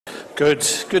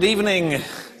Good evening,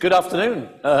 good afternoon,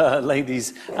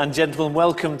 ladies and gentlemen.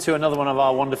 Welcome to another one of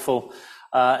our wonderful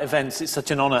events. It's such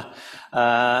an honour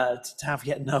to have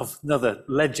yet another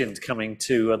legend coming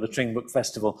to the Tring Book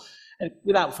Festival. And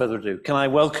without further ado, can I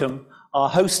welcome our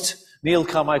host, Neil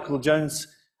Carmichael-Jones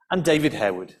and David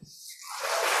Harewood.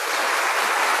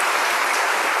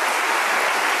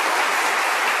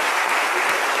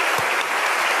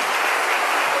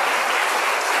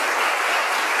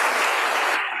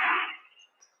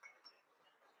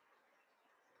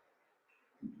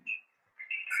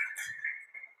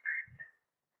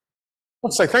 I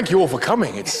want to say thank you all for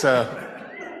coming. It's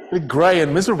a bit grey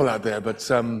and miserable out there, but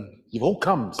you've all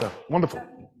come, so wonderful.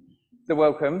 So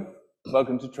welcome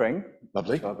to Tring.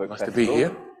 Lovely, to our book nice festival. to be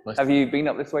here. Have you been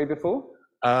up this way before?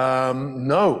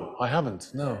 No, I haven't,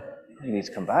 no. You need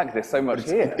to come back, there's so much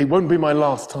here. It won't be my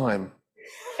last time.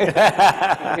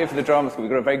 Here for the drama school, we've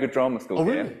got a very good drama school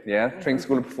here. Really? Yeah, Tring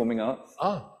School of Performing Arts.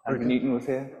 Very Newton was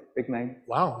here, big name.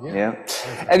 Wow, yeah.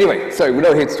 Anyway, so we're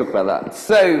not here to talk about that.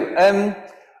 So,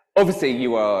 obviously,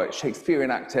 you are a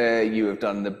Shakespearean actor. You have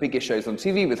done the biggest shows on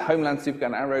TV with Homeland,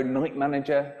 Supergun, Arrow, Night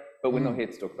Manager. But we're not here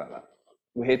to talk about that.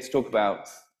 We're here to talk about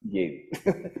you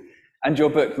and your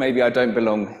book. Maybe I don't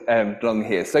belong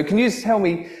here. So, can you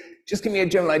just give me a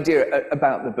general idea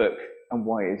about the book and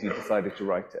why it is you decided to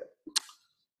write it?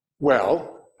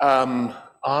 Well,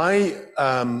 I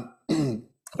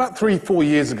about 3-4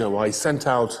 years ago, I sent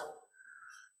out.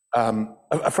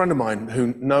 A friend of mine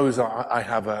who knows I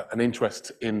have an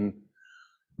interest in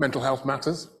mental health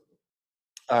matters,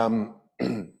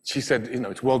 she said,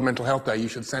 it's World Mental Health Day, you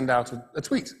should send out a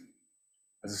tweet,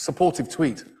 as a supportive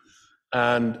tweet.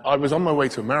 And I was on my way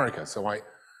to America, so I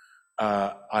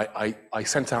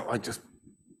sent out, I just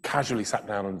casually sat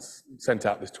down and sent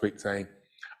out this tweet saying,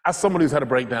 as someone who's had a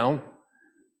breakdown,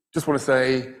 just want to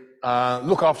say,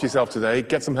 look after yourself today,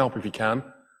 get some help if you can,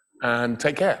 and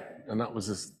take care. And that was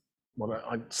just, well,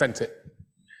 I sent it,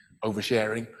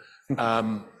 oversharing,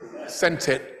 sent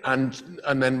it, and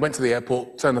then went to the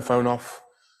airport, turned the phone off,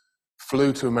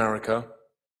 flew to America,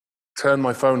 turned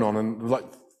my phone on, and like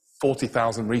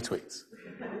 40,000 retweets.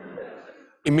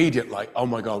 Immediate, like, oh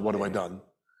my God, what have I done?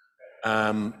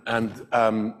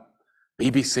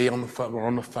 BBC were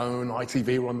on the phone,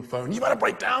 ITV were on the phone, you've had a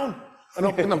breakdown! And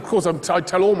of course, I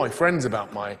tell all my friends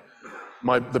about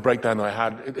the breakdown that I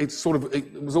had. It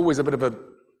was always a bit of a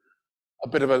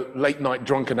late night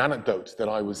drunken anecdote that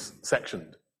I was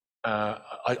sectioned.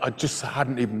 I just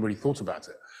hadn't even really thought about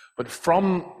it. But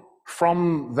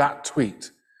from that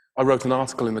tweet, I wrote an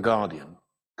article in The Guardian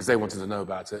because they wanted to know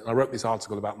about it. And I wrote this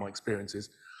article about my experiences.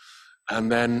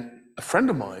 And then a friend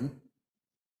of mine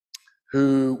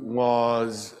who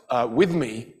was with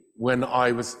me when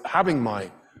I was having my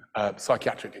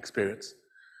psychiatric experience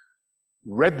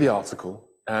read the article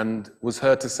and was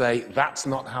heard to say, that's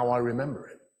not how I remember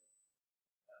it.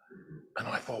 And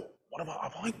I thought,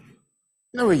 have I,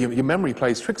 your memory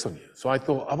plays tricks on you. So I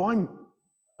thought, have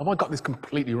I got this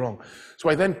completely wrong? So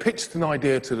I then pitched an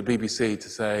idea to the BBC to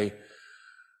say,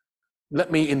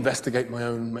 let me investigate my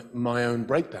own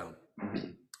breakdown.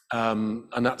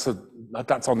 And that's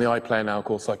on the iPlayer now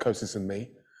called Psychosis and Me.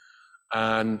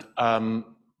 And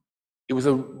it was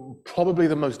probably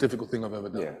the most difficult thing I've ever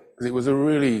done. Because it was a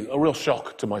real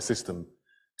shock to my system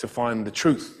to find the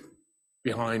truth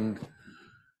behind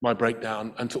my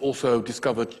breakdown and to also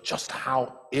discover just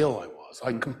how ill I was.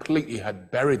 I completely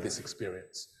had buried this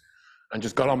experience and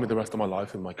just got on with the rest of my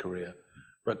life and my career.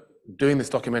 But doing this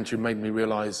documentary made me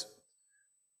realize,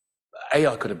 I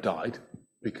could have died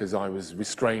because I was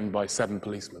restrained by 7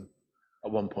 policemen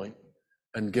at one point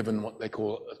and given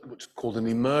what's called an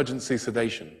emergency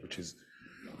sedation, which is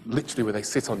literally where they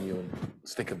sit on you and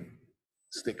stick a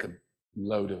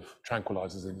load of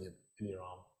tranquilizers in your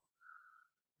arm.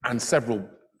 And several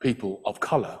people of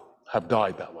color have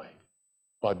died that way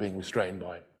by being restrained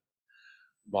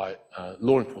by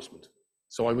law enforcement.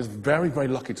 So I was very, very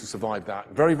lucky to survive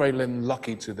that. Very, very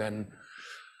lucky to then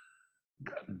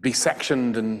be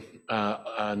sectioned and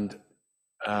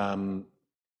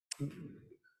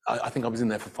I think I was in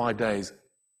there for 5 days.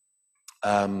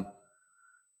 And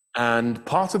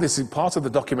part of the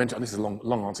documentary, and this is a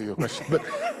long answer to your question,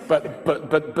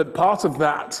 but part of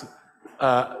that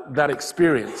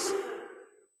experience,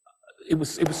 it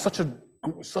was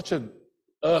such a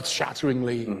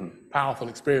earth-shatteringly powerful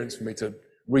experience for me to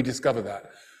rediscover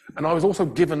that. And I was also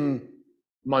given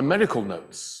my medical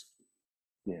notes.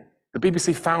 Yeah. The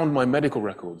BBC found my medical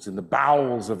records in the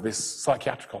bowels of this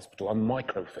psychiatric hospital on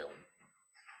microfilm.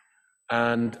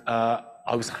 And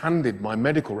I was handed my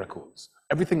medical records,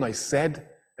 everything I said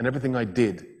and everything I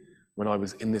did when I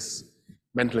was in this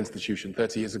mental institution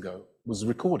 30 years ago was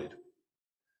recorded.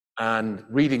 And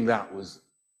reading that was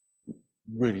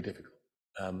really difficult.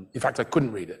 In fact, I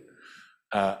couldn't read it.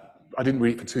 I didn't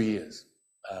read it for 2 years.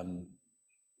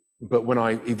 But when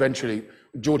I eventually,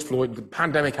 George Floyd, the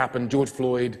pandemic happened, George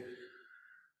Floyd,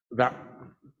 that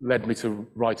led me to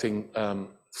writing.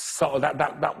 So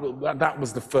that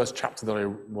was the first chapter that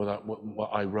what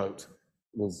I wrote,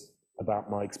 was about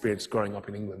my experience growing up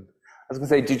in England. I was going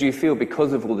to say, did you feel,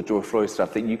 because of all the George Floyd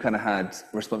stuff, that you kind of had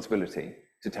responsibility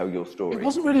to tell your story? It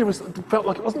wasn't really. It felt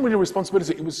like it wasn't really a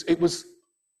responsibility. It was.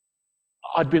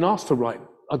 I'd been asked to write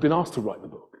the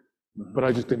book, but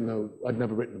I just didn't know. I'd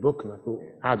never written a book, and I thought,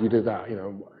 how do you do that? You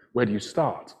know, where do you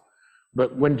start?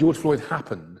 But when George Floyd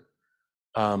happened,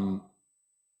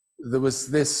 there was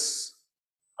this.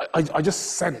 I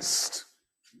just sensed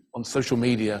on social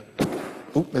media.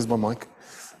 Oh, there's my mic.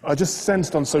 I just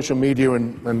sensed on social media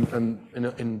and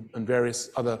in various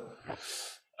other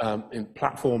in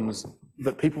platforms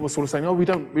that people were sort of saying, "Oh, we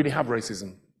don't really have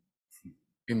racism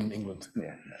in England."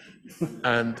 Yeah.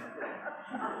 And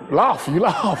you laugh.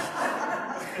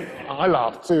 I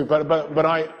laughed too, but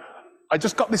I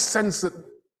just got this sense that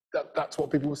that's what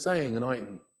people were saying,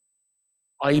 and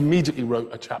I immediately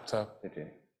wrote a chapter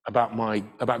about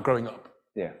growing up.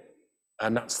 Yeah.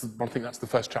 And I think that's the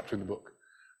first chapter in the book.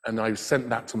 And I sent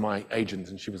that to my agent,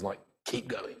 and she was like, "Keep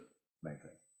going." Amazing.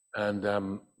 And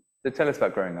so tell us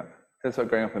about growing up. Tell us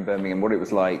about growing up in Birmingham, what it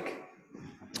was like,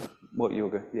 what you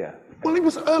were, yeah. Well, it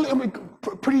was early. I mean,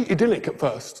 pretty idyllic at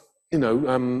first. You know,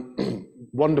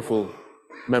 wonderful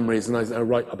memories, and I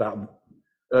write about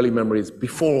early memories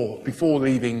before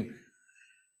leaving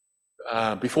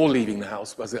the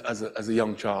house as a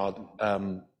young child.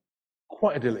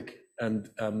 Quite idyllic,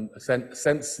 and a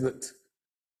sense that,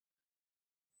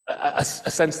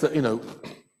 you know,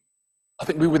 I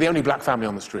think we were the only black family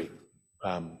on the street,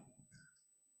 and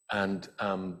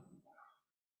I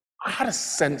had a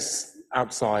sense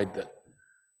outside that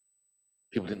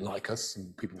people didn't like us,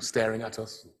 and people were staring at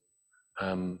us.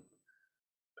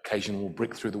 Occasional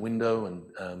brick through the window,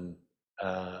 and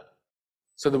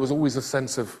so there was always a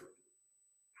sense of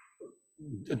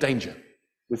danger.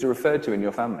 Was it referred to in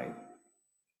your family?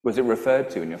 Like,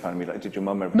 did your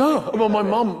mum ever? No, well, my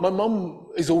mum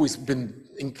has always been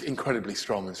incredibly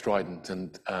strong and strident,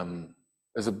 and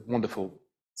there's a wonderful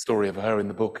story of her in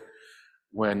the book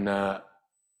when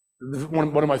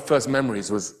one of my first memories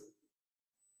was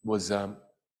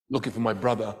looking for my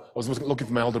brother. I was looking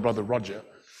for my older brother Roger,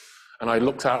 and I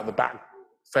looked out at the back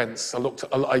fence. I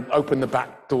opened the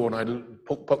back door, and I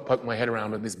poked my head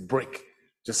around, and this brick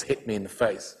just hit me in the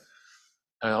face.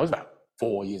 And I was about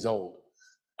 4 years old.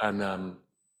 And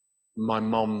my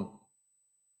mum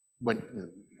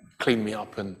cleaned me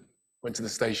up and went to the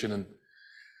station and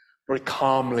very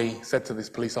calmly said to this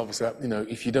police officer, "You know,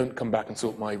 if you don't come back and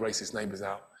sort my racist neighbours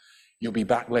out, you'll be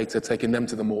back later taking them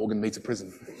to the morgue and me to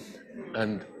prison."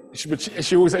 And she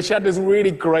had this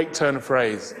really great turn of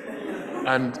phrase,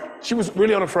 and she was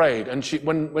really unafraid. And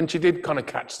when she did kind of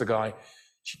catch the guy,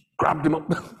 she grabbed him up,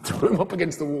 threw him up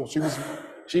against the wall. She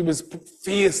was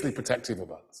fiercely protective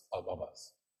of us.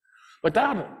 My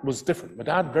dad was different. My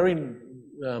dad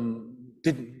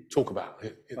didn't talk about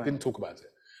it.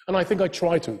 And I think I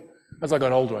try to. As I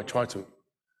got older, I try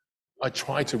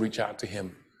to reach out to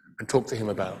him and talk to him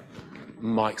about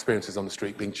my experiences on the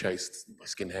street, being chased by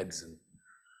skinheads and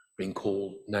being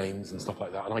called names and stuff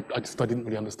like that. And I didn't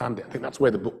really understand it. I think that's where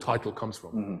the book title comes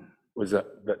from, was that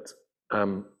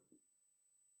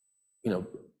you know,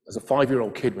 as a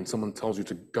 5-year-old kid, when someone tells you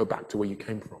to go back to where you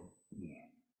came from,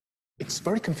 it's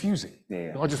very confusing.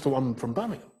 Yeah. I just thought, I'm from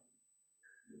Birmingham.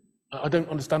 I don't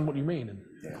understand what you mean. And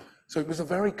so it was a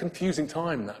very confusing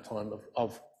time, that time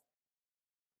of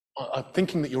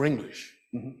thinking that you're English,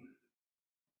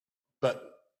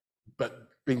 but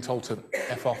being told to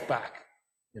F off back.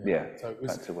 You know? Yeah, so it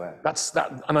was, that's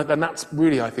that. And that's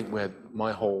really, I think, where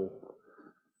my whole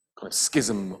kind of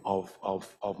schism of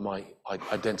my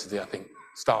identity, I think,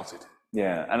 started.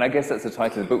 Yeah, and I guess that's the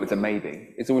title of the book, with the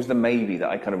maybe. It's always the maybe that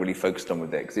I kind of really focused on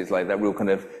with it, because it's like that real kind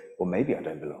of, well, maybe I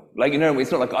don't belong. Like, you know,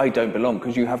 it's not like I don't belong,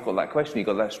 because you have got that question, you've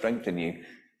got that strength in you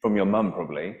from your mum,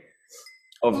 probably,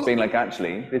 of being like,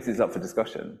 actually, this is up for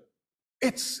discussion.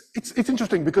 It's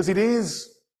interesting, because it is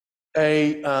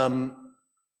a,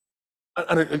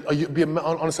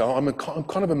 honestly, I'm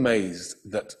kind of amazed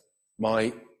that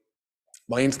my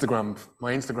Instagram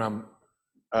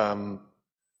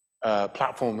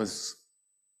platform has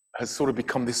sort of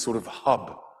become this sort of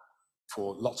hub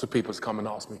for lots of people to come and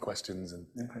ask me questions,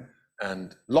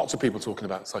 and lots of people talking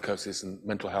about psychosis and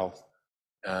mental health.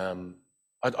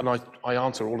 I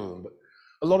answer all of them, but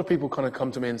a lot of people kind of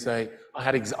come to me and say, I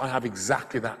have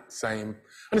exactly that same,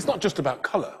 and it's not just about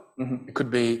color. It could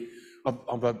be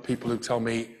other people who tell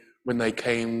me when they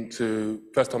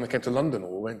first time they came to London,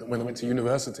 or when they went to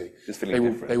university, they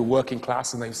were working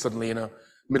class and they were suddenly in a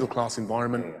middle class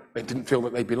environment. They didn't feel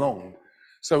that they belonged.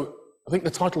 So I think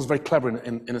the title is very clever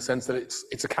in a sense that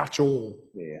it's a catch-all.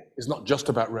 It's not just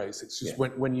about race. It's just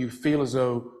when you feel as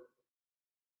though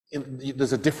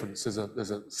there's a difference, there's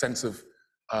a sense of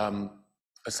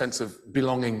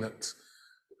belonging that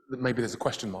maybe there's a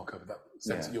question mark over that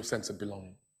sense, your sense of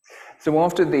belonging. So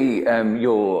after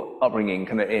your upbringing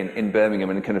kind of in Birmingham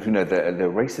and kind of, the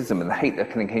racism and the hate that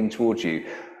kind of came towards you,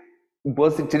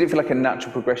 did it feel like a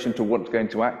natural progression to want to go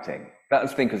into acting?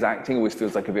 That's the thing, because acting always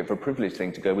feels like a bit of a privileged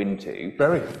thing to go into.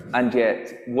 Very. And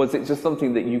yet, was it just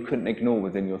something that you couldn't ignore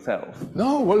within yourself?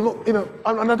 No, well, look, and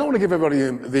I don't want to give everybody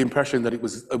the impression that it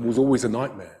was always a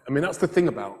nightmare. I mean, that's the thing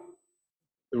about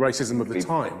the racism of the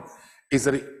time, is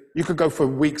that you could go for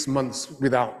weeks, months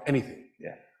without anything.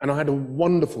 Yeah. And I had a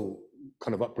wonderful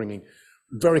kind of upbringing,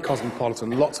 very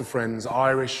cosmopolitan, lots of friends,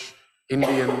 Irish,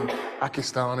 Indian,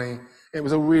 Pakistani. It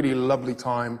was a really lovely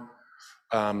time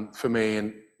for me,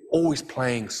 and always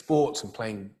playing sports and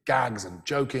playing gags and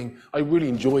joking. I really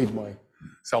enjoyed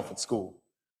myself at school.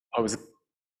 I was a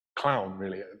clown,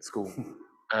 really, at school.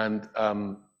 And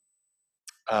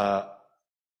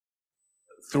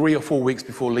 3 or 4 weeks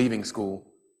before leaving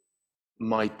school,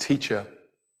 my teacher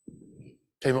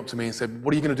came up to me and said,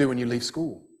 "What are you going to do when you leave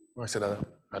school?" I said, "I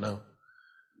don't know."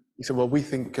 He said, "Well, we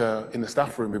think in the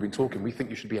staff room we've been talking, we think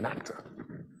you should be an actor."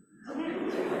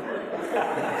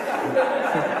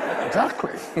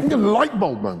 Exactly. A light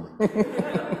bulb moment.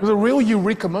 It was a real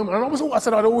eureka moment. And I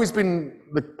said I'd always been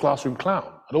the classroom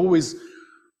clown. I'd always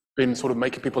been sort of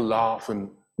making people laugh, and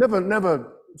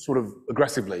never sort of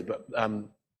aggressively, but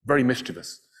very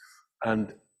mischievous.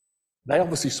 And they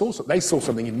obviously saw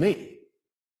something in me.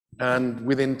 And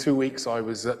within 2 weeks, I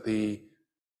was at the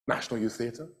National Youth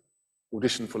Theatre,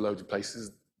 auditioned for loads of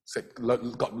places,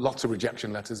 got lots of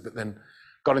rejection letters, but then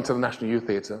got into the National Youth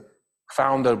Theatre,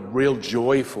 found a real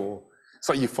joy for, it's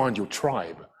like you find your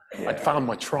tribe. Yeah. I'd found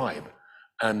my tribe,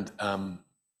 and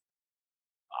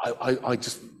I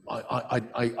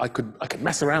could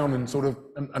mess around and sort of,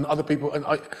 and other people, and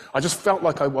I just felt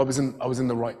like I was in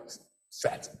the right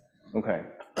set. Okay.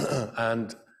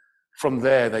 And from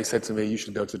there, they said to me, "You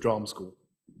should go to drama school."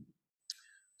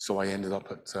 So I ended up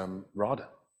at RADA.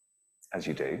 As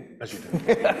you do. As you do.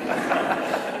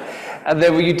 And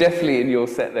then were you definitely in your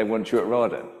set there once you were at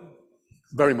RADA?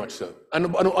 Very much so.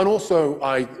 And also,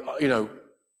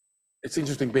 it's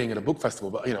interesting being at a book festival,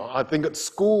 but, I think at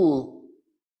school,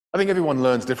 I think everyone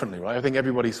learns differently, right? I think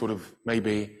everybody sort of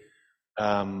maybe,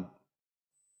 I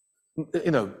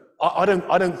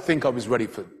don't think I was ready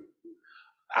for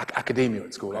academia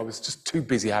at school. I was just too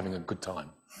busy having a good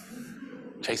time,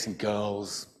 chasing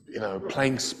girls,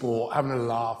 playing sport, having a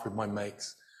laugh with my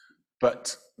mates.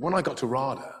 But when I got to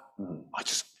RADA, I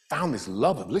just found this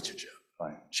love of literature.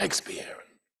 Right. Shakespeare,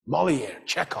 and Molière,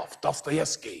 Chekhov,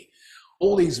 Dostoevsky,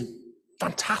 all these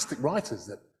fantastic writers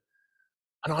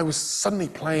and I was suddenly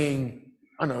playing,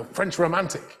 French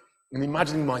Romantic, and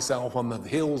imagining myself on the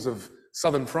hills of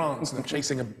southern France and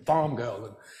chasing a farm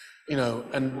girl,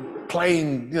 and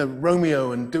playing,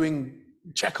 Romeo and doing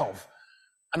Chekhov.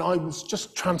 And I was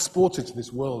just transported to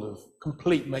this world of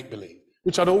complete make-believe,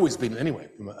 which I'd always been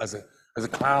anyway, as a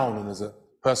clown and as a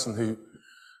person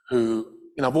who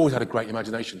I've always had a great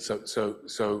imagination. So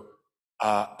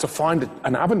to find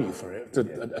an avenue for it,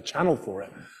 a channel for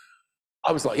it,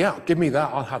 I was like, yeah, give me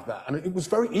that, I'll have that. And it was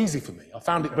very easy for me. I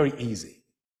found it very easy.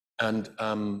 And as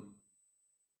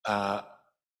I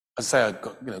say, I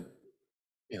got,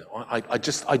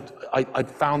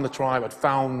 I'd found the tribe, I'd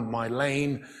found my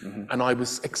lane, and I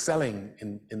was excelling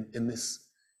in this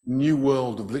new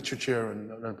world of literature, and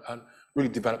really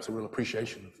developed a real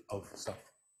appreciation of stuff.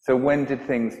 So when did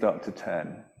things start to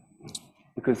turn?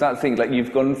 Because that thing, like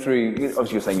you've gone through,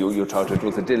 obviously you're saying your childhood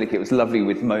was idyllic, it was lovely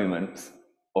with moments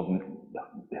of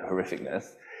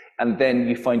horrificness, and then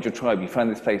you find your tribe, you find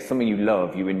this place, something you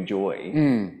love, you enjoy.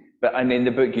 And in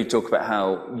the book you talk about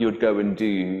how you'd go and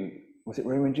do, was it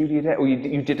Romeo and Juliet? Or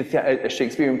you did a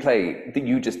Shakespearean play that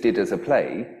you just did as a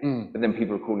play, but then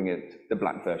people are calling it the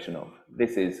black version of.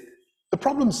 This is... The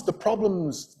problems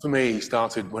for me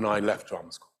started when I left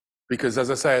drama school. Because as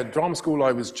I say, at drama school,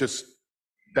 I was just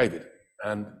David.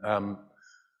 And,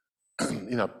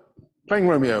 playing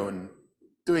Romeo and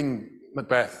doing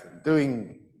Macbeth, and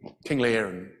doing King Lear,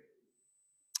 and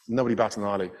nobody bat an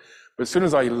eyelid. But as soon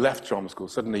as I left drama school,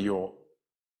 suddenly you're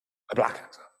a black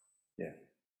actor. Yeah.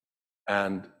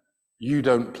 And you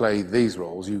don't play these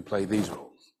roles, you play these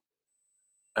roles.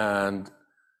 And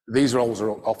these roles are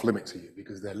off limit to you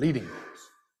because they're leading roles,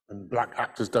 and black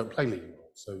actors don't play leading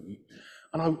roles.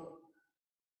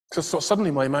 So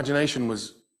suddenly my imagination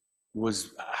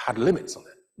had limits on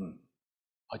it.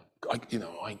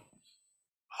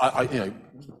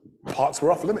 Parts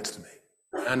were off limits to me,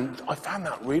 and I found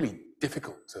that really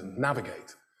difficult to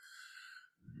navigate.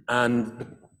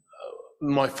 And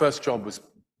my first job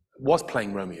was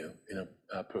playing Romeo in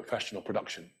a professional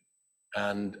production,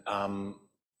 and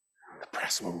the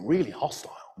press were really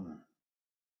hostile.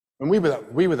 And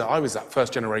I was that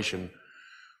first generation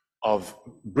of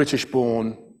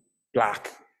British-born,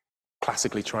 black,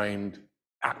 classically trained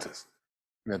actors.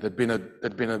 There'd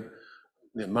been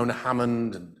Mona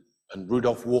Hammond and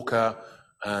Rudolph Walker,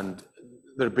 and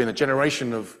there had been a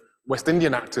generation of West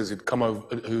Indian actors who'd come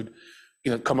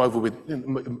over with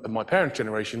my parents'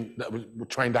 generation that were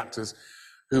trained actors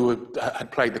who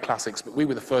had played the classics. But we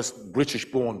were the first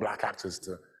British-born black actors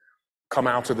to come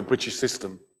out of the British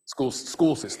system,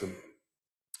 school system,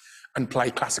 and play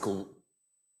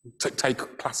take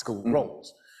classical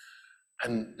roles.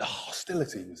 And the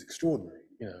hostility was extraordinary.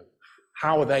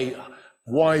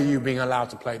 Why are you being allowed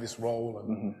to play this role?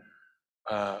 And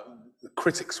the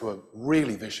critics were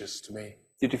really vicious to me.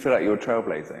 Did you feel like you were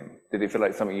trailblazing? Did it feel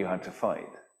like something you had to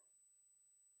fight?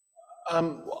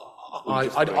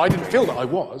 I didn't feel that I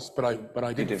was, but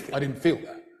I didn't feel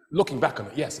that. Looking back on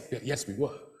it, yes, we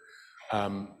were.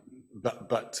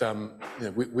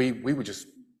 We were just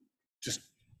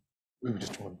trying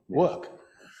to work.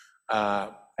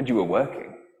 And you were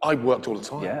working. I worked all the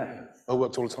time. Yeah. I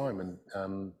worked all the time,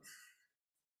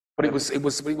 but it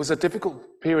was a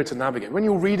difficult period to navigate. When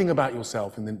you're reading about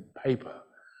yourself in the paper,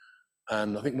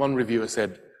 and I think one reviewer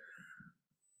said,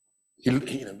 he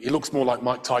looks more like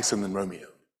Mike Tyson than Romeo.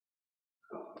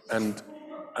 And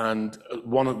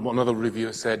one other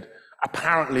reviewer said,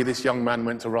 apparently this young man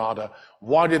went to RADA.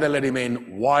 Why did they let him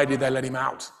in? Why did they let him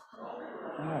out?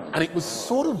 And it was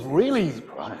sort of really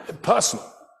personal.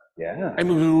 Yeah. It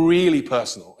was really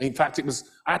personal. In fact,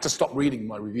 I had to stop reading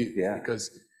my review because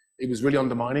it was really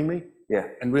undermining me. Yeah.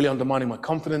 And really undermining my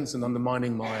confidence and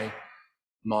undermining my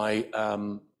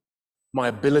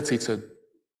ability to,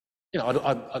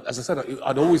 as I said,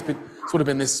 I'd always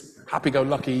been this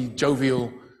happy-go-lucky,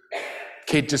 jovial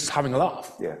kid just having a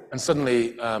laugh. Yeah. And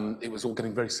suddenly it was all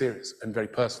getting very serious and very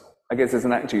personal. I guess as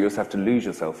an actor, you also have to lose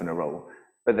yourself in a role,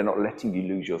 but they're not letting you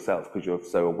lose yourself because you're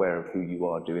so aware of who you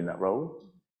are doing that role.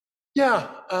 Yeah,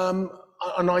 and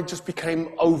I just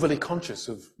became overly conscious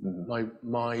of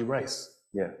my race.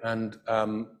 Yeah. And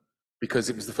because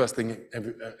it was the first thing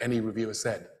any reviewer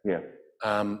said. Yeah.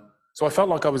 So I felt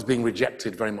like I was being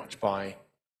rejected very much by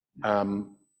the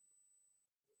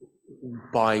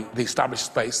established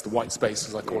space, the white space,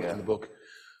 as I call it in the book.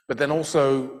 But then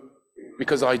also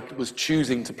because I was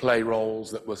choosing to play roles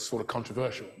that were sort of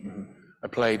controversial. I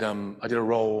did a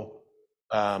role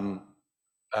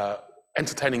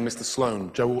entertaining Mr.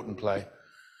 Sloan, Joe Orton play.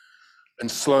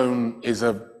 And Sloan is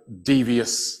a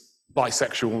devious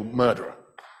bisexual murderer.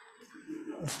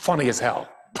 Funny as hell.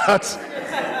 But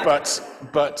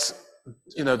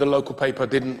the local paper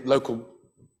local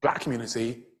black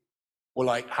community were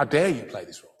like, how dare you play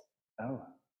this role? Oh.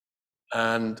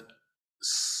 And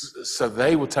so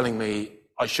they were telling me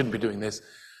I shouldn't be doing this.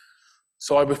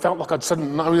 So I felt like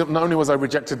not only was I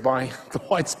rejected by the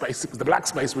white space, it was the black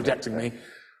space rejecting me.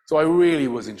 So I really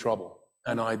was in trouble.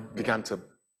 And I began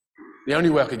the only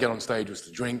way I could get on stage was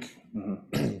to drink.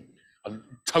 I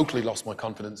totally lost my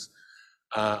confidence.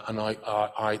 And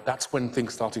that's when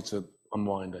things started to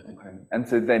unwind, I think. Okay. And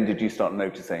so then did you start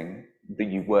noticing that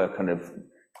you were kind of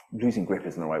losing grip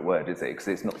isn't the right word, is it? Because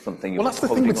it's not something you're holding on.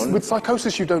 Well, that's the thing with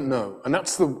psychosis, you don't know. And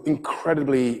that's the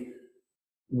incredibly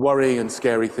worrying and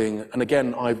scary thing. And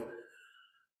again, I'm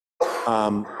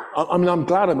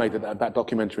glad I made that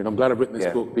documentary, and I'm glad I've written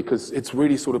this book because it's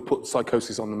really sort of put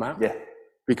psychosis on the map. Yeah.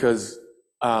 Because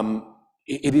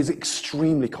it is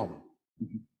extremely common.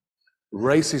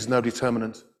 Race is no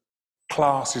determinant.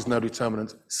 Class is no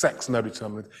determinant. Sex, no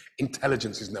determinant.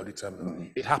 Intelligence is no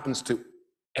determinant. It happens to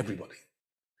everybody,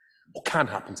 or can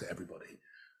happen to everybody.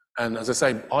 And as I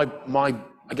say, my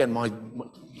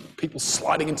people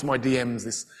sliding into my DMs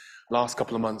this last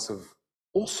couple of months of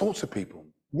all sorts of people,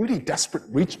 really desperate,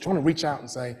 trying to reach out and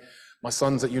say, my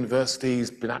son's at university, he's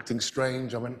been acting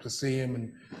strange, I went to see him,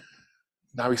 and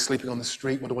now he's sleeping on the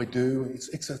street, what do I do?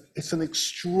 It's an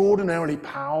extraordinarily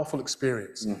powerful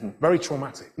experience, very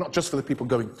traumatic, not just for the people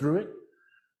going through it,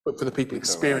 but for the people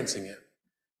experiencing it.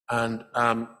 And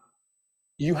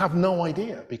you have no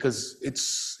idea, because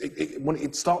when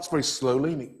it starts very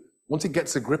slowly, and once it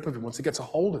gets a grip of you, once it gets a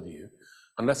hold of you,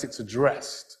 unless it's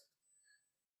addressed,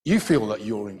 you feel that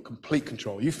you're in complete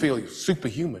control. You feel you're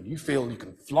superhuman. You feel you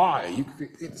can fly.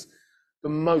 It's the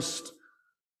most,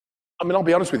 I mean, I'll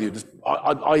be honest with you,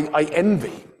 I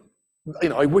envy,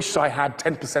 I wish I had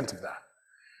 10% of that,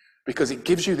 because it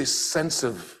gives you this sense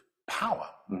of power.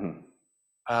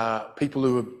 People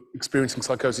who are experiencing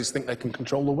psychosis think they can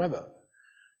control the weather,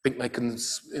 think they can,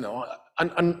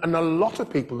 and a lot of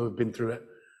people who have been through it,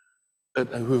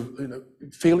 who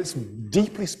feel it's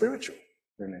deeply spiritual.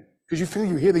 Really? Because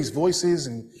you hear these voices,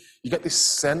 and you get this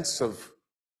sense of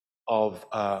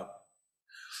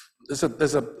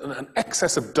there's an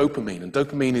excess of dopamine, and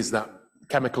dopamine is that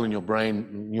chemical in your brain,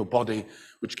 in your body,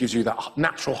 which gives you that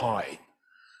natural high.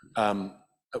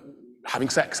 Having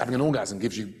sex, having an orgasm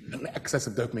gives you an excess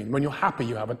of dopamine. When you're happy,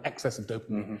 you have an excess of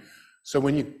dopamine. So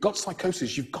when you've got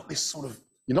psychosis, you've got this sort of,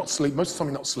 you're not sleep. Most of the time,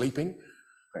 you're not sleeping,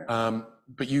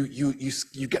 but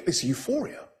you get this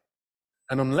euphoria.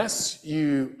 And unless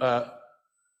you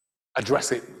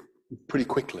address it pretty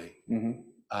quickly,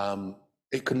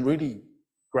 it can really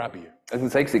grab you. I was going to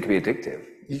say, because it can be addictive.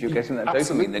 If you're getting that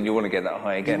dopamine, then you want to get that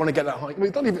high again. You want to get that high.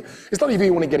 I mean, it's not even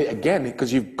you want to get it again,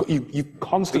 because you've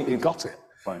constantly got it.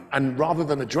 Fine. And rather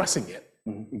than addressing it,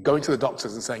 going to the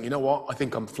doctors and saying, you know what, I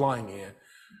think I'm flying here,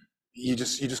 you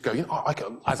just go, I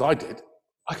can, as I did,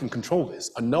 I can control this.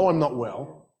 I know I'm not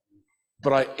well,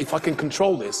 but if I can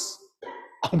control this,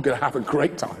 I'm going to have a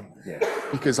great time.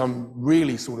 Because I'm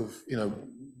really sort of,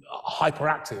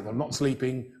 hyperactive. I'm not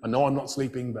sleeping. I know I'm not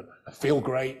sleeping, but I feel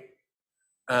great.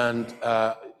 And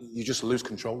you just lose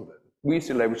control of it. Were you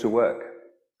still able to work?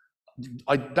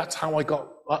 That's how I got,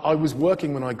 I was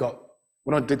working when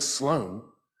I did Sloan,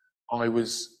 I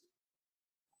was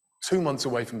 2 months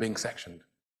away from being sectioned.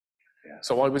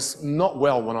 So I was not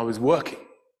well when I was working.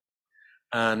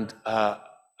 And I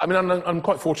mean, I'm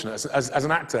quite fortunate as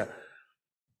an actor.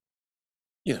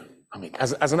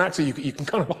 As an actor, you can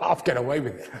kind of half get away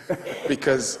with it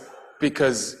because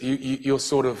you're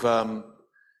sort of,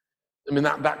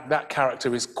 that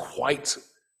character is quite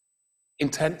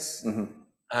intense.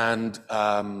 And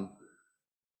I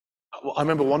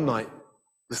remember one night,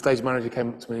 the stage manager came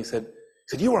up to me and he said,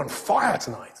 you were on fire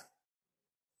tonight.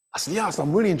 I said, yeah,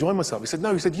 I'm really enjoying myself. He said,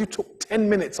 no, you took 10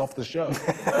 minutes off the show.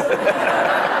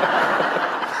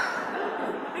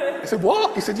 I said,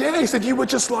 what? He said, yeah. He said, you were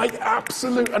just like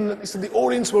absolute. And he said, the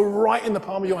audience were right in the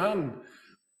palm of your hand.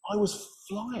 I was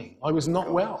flying. I was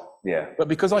not well. But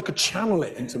because I could channel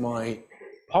it into my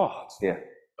part,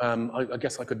 I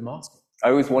guess I could mask it. I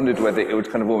always wondered whether it would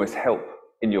kind of almost help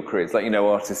in your careers. Like,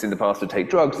 artists in the past would take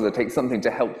drugs, or they'd take something to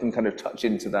help them kind of touch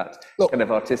into that kind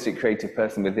of artistic, creative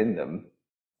person within them.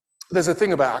 There's a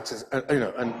thing about actors,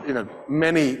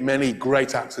 many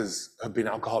great actors have been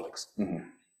alcoholics.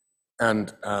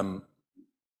 And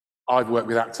I've worked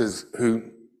with actors who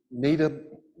need a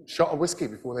shot of whiskey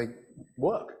before they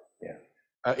work.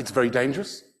 It's very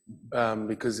dangerous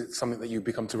because it's something that you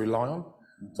become to rely on.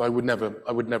 So I would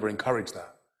never encourage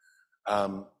that.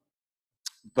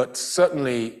 But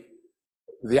certainly,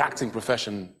 the acting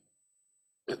profession,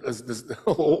 there's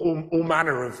all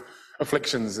manner of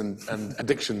afflictions and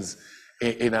addictions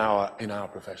in our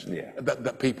profession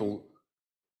that people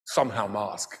somehow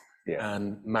mask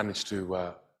and manage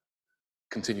to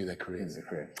continue their careers.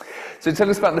 So tell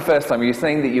us about the first time. You were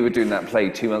saying that you were doing that play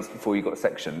 2 months before you got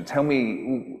sectioned. Tell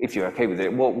me, if you're okay with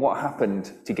it, what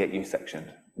happened to get you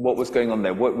sectioned? What was going on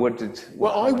there?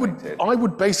 I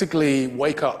would basically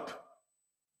wake up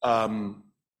on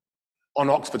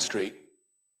Oxford Street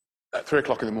at 3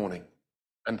 o'clock in the morning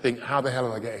and think, how the hell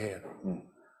did I get here?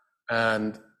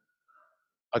 And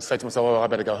I'd say to myself, I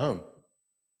better go home.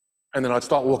 And then I'd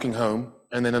start walking home,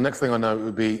 and then the next thing I know, it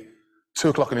would be 2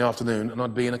 o'clock in the afternoon, and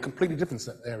I'd be in a completely different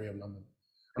area of London.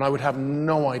 And I would have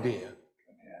no idea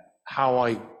how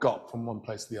I got from one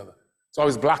place to the other. So I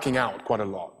was blacking out quite a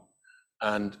lot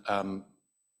and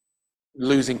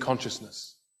losing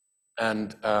consciousness.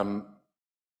 And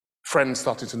friends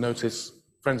started to notice,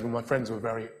 my friends were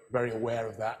very, very aware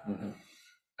of that.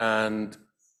 And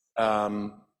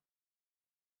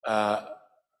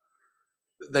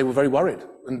they were very worried.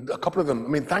 And a couple of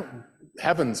them, thank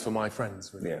heavens for my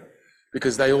friends, really.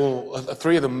 Because they all,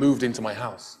 3 of them moved into my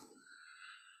house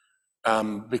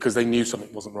because they knew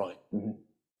something wasn't right.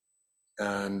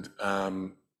 And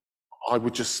I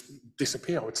would just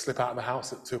disappear. I would slip out of the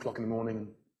house at 2 o'clock in the morning and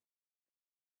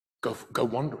go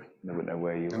wandering. They wouldn't know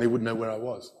where you were. And they wouldn't know where I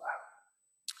was.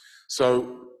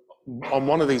 So on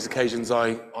one of these occasions,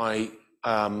 I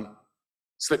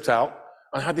slipped out.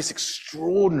 I had this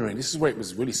extraordinary, this is where it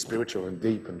was really spiritual and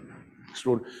deep and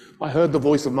extraordinary. I heard the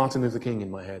voice of Martin Luther King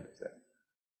in my head.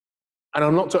 And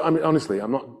honestly,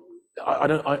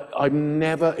 I've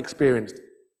never experienced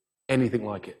anything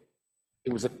like it.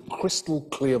 It was a crystal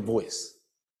clear voice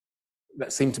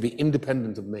that seemed to be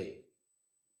independent of me,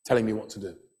 telling me what to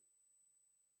do.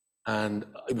 And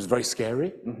it was very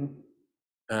scary.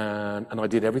 And I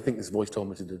did everything this voice told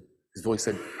me to do. His voice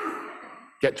said,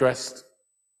 get dressed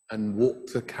and walk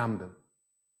to Camden.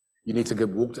 You need to go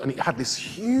walk to, and it had this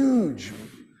huge,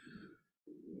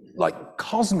 like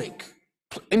cosmic,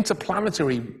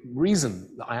 interplanetary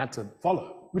reason that I had to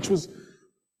follow, which was,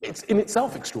 it's in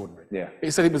itself extraordinary. Yeah.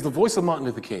 He said it was the voice of Martin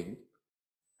Luther King.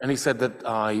 And he said that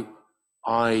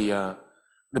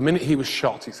the minute he was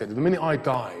shot, he said, the minute I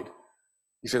died,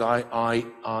 he said,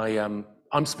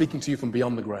 I'm speaking to you from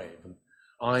beyond the grave. And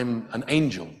I'm an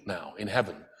angel now in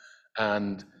heaven.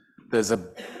 And there's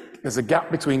a gap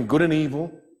between good and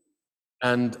evil.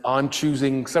 And I'm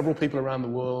choosing several people around the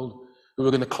world who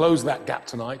are going to close that gap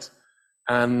tonight.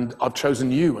 And I've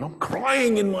chosen you. And I'm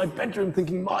crying in my bedroom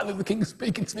thinking, Martin Luther King is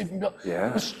speaking to me from beyond. Yeah.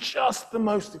 It was just the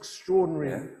most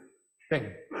extraordinary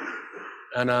thing.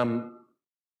 And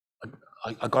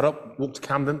I got up, walked to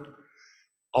Camden.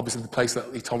 Obviously, the place that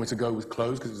he told me to go was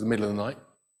closed because it was the middle of the night.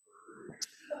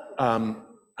 And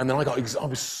then I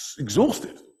was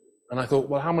exhausted. And I thought,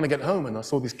 well, how am I going to get home? And I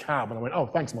saw this cab, and I went, oh,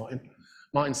 thanks, Martin.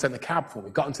 Martin sent the cab for me.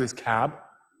 Got into this cab,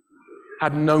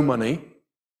 had no money.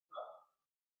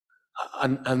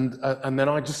 And then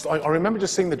I remember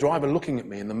just seeing the driver looking at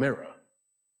me in the mirror.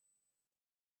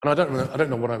 And I don't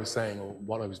know what I was saying or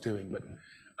what I was doing, but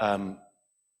I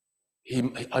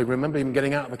remember him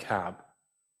getting out of the cab,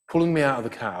 pulling me out of the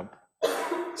cab,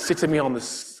 sitting me on the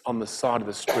side of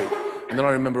the street, and then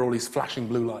I remember all these flashing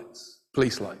blue lights,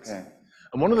 police lights. Yeah.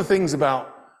 And one of the things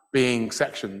about being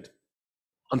sectioned,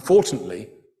 unfortunately,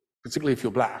 particularly if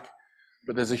you're black,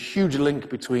 but there's a huge link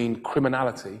between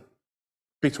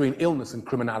illness and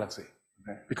criminality.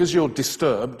 Okay. Because you're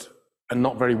disturbed and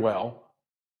not very well,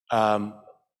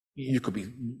 you could be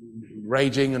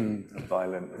raging and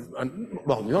violent. And,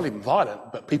 well, you're not even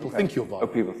violent, but people think you're violent.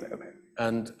 Oh, people think, okay.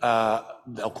 And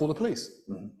they'll call the police.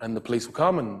 Mm-hmm. And the police will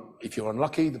come, and if you're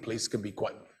unlucky, the police can be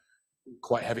quite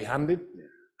heavy-handed. Yeah.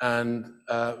 And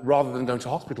rather than going to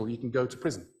hospital, you can go to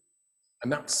prison.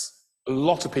 And that's a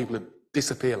lot of people that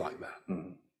disappear like that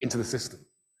into the system.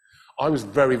 I was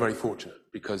very, very fortunate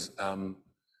because the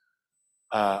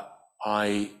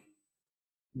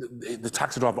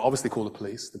taxi driver obviously called the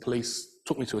police. The police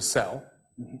took me to a cell.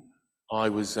 Mm-hmm. I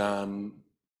was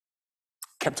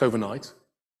kept overnight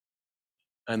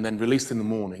and then released in the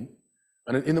morning.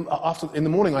 And in the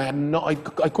morning, I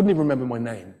couldn't even remember my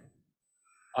name.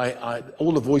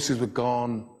 All the voices were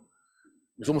gone.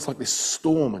 It was almost like this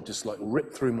storm had just like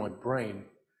ripped through my brain.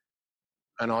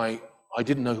 And I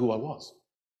didn't know who I was.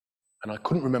 And I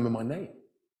couldn't remember my name.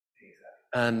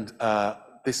 And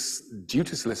this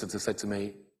duty solicitor said to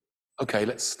me, okay,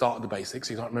 let's start at the basics.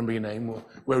 You can't remember your name. Well,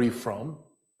 where are you from?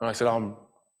 And I said, I'm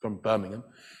from Birmingham.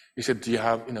 He said, do you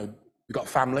have, you got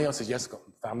family? I said, yes, I've got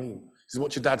family. He said,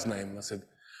 what's your dad's name? And I said,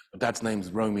 my dad's name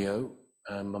is Romeo.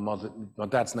 And my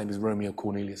dad's name is Romeo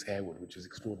Cornelius Harewood, which is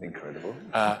extraordinary. Incredible.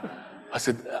 I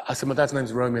said, my dad's name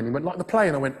is Romeo. And he went, like the play.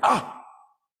 And I went,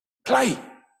 play.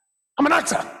 I'm an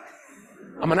actor.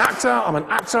 I'm an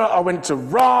actor. I went to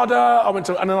RADA.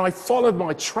 And then I followed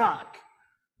my track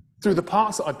through the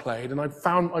parts that I played, and I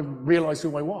realized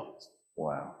who I was.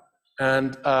 Wow.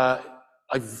 And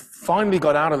I finally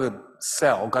got out of the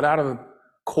cell, got out of the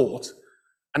court,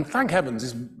 and thank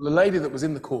heavens, the lady that was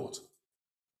in the court,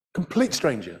 complete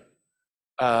stranger,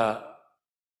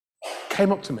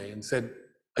 came up to me and said,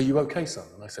 are you okay, son?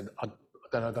 And I said, I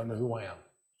don't know who I am.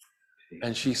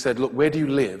 And she said, look, where do you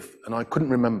live? And I couldn't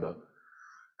remember.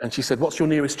 And she said, what's your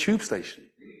nearest tube station?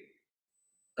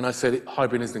 And I said,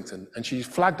 Highbury and Islington. And she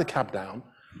flagged the cab down,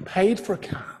 paid for a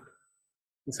cab,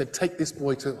 and said, take this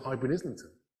boy to Highbury and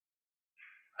Islington.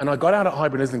 And I got out at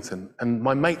Highbury and Islington, and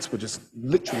my mates were just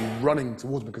literally running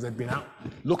towards me because they'd been out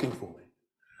looking for me.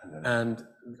 And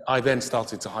I then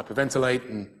started to hyperventilate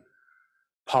and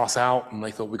pass out, and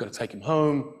they thought, we've got to take him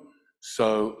home.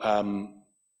 So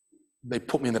they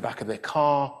put me in the back of their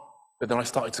car, but then I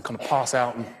started to kind of pass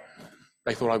out, and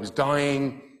they thought I was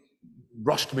dying,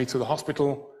 rushed me to the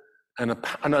hospital, and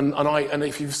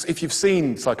if you've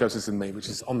seen Psychosis in Me, which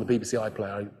is on the BBC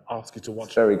iPlayer, I ask you to watch.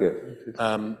 It's very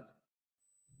good.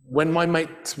 When my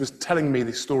mate was telling me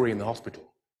this story in the hospital,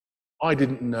 I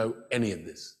didn't know any of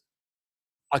this.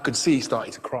 I could see he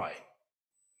started to cry,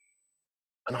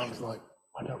 and I was like,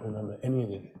 I don't remember any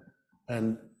of it.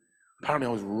 And apparently,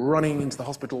 I was running into the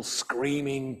hospital,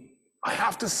 screaming, "I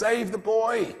have to save the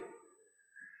boy!"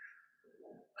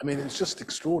 I mean, it's just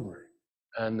extraordinary.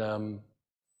 And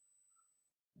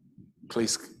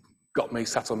police got me,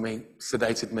 sat on me,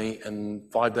 sedated me,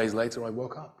 and 5 days later I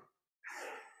woke up.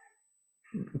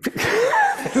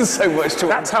 There's so much to.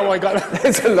 That's how I got.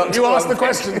 There's a lot. You asked the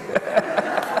question.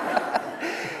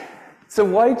 So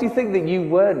why do you think that you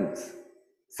weren't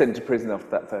sent to prison after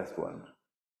that first one?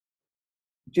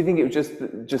 Do you think it was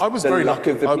just I was the very luck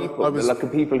lucky. of the people, the luck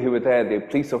of people who were there, the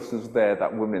police officers were there,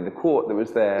 that woman in the court that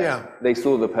was there? Yeah. They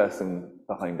saw the person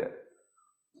behind it.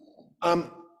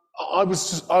 I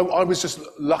was just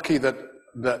lucky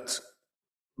that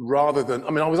rather than, I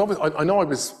mean,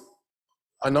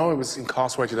 I know I was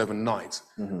incarcerated overnight,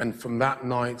 and from that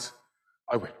night,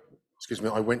 I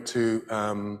went to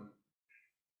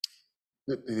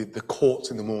the courts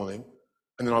in the morning,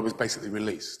 and then I was basically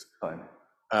released. Fine.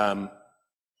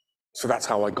 So that's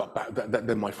how I got back.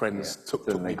 Then my friends took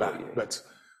me back, but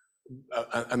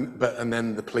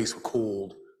then the police were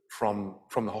called from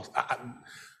the hospital.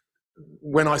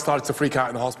 When I started to freak out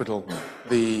in the hospital,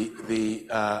 the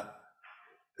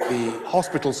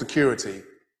hospital security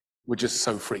were just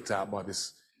so freaked out by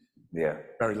this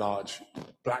very large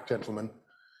black gentleman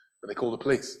that they called the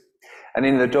police. And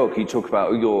in the doc, you talk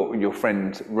about your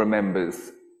friend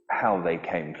remembers how they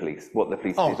came, what the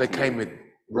police did. Oh, they came with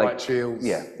riot shields.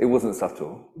 Yeah, it wasn't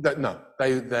subtle. No,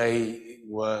 they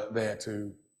were there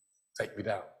to take me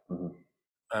down.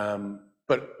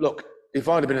 But look, if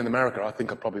I'd have been in America, I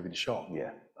think I'd probably been shot.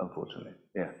 Yeah, unfortunately.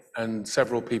 Yeah. And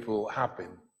several people have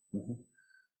been,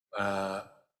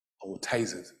 or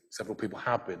tasered. Several people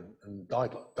have been and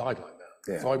died like that.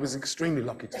 Yeah. So I was extremely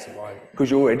lucky to survive. Because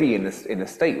you're already in a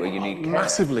state where you need care.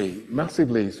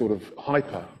 Massively sort of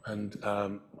hyper and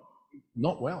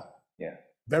not well. Yeah.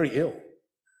 Very ill.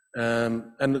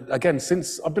 And again,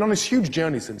 since I've been on this huge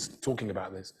journey since talking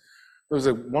about this, there was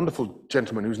a wonderful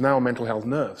gentleman who's now a mental health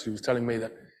nurse who was telling me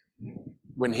that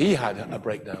when he had a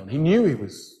breakdown, he knew he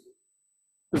was,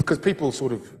 because people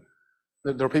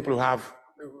there are people who have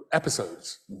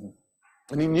episodes,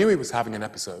 and he knew he was having an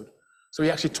episode, so he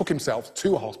actually took himself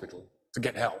to a hospital to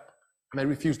get help, and they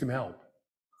refused him help.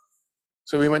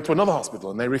 So he went to another hospital,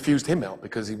 and they refused him help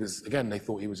because he was, again, they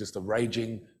thought he was just a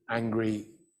raging, angry,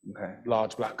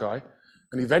 large black guy.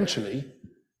 And eventually,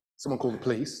 someone called the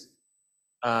police,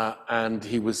 and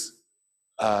he was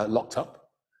locked up.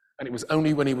 And it was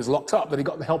only when he was locked up that he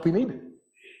got the help he needed.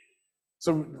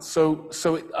 So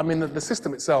I mean, the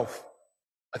system itself,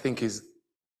 I think,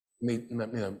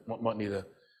 might need a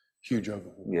huge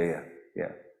overhaul.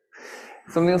 Yeah.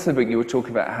 Something else in the book, you were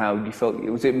talking about how you felt,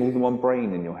 was it more than one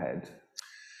brain in your head?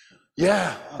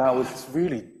 Yeah, it's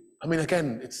really, I mean,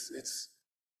 again,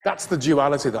 that's the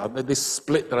duality, this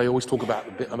split that I always talk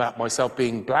about myself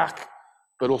being black,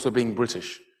 but also being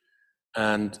British.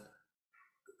 And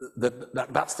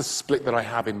that's the split that I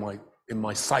have in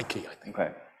my psyche, I think.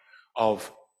 Okay.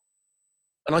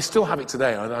 And I still have it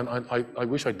today. I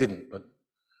wish I didn't, but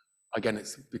again,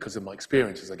 it's because of my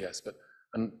experiences, I guess.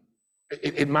 And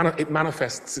it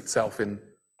manifests itself in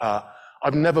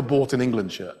I've never bought an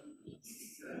England shirt.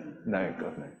 No,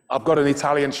 God no. I've got an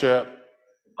Italian shirt.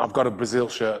 I've got a Brazil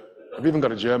shirt. I've even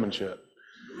got a German shirt.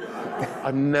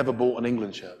 I've never bought an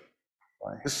England shirt.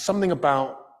 Why? There's something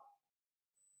about,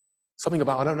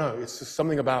 I don't know, it's just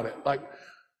something about it.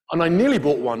 And I nearly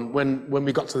bought one when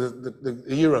we got to the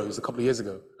Euros a couple of years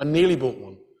ago. I nearly bought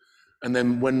one. And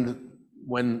then when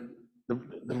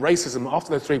the racism, after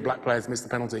those 3 black players missed the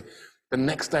penalty, the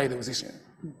next day there was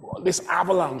this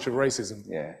avalanche of racism.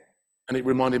 Yeah. And it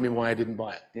reminded me why I didn't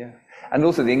buy it. Yeah. And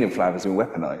also the England flag has been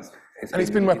weaponized.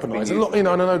 It's been weaponized.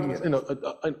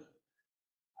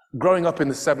 Growing up in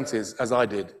the 70s, as I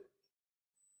did,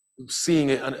 seeing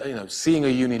a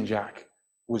Union Jack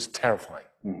was terrifying.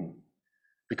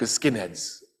 Because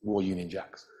skinheads wore Union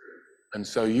Jacks. And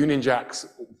so Union Jacks,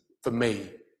 for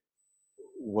me,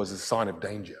 was a sign of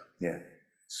danger. Yeah.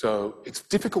 So it's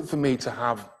difficult for me to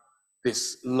have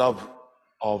this love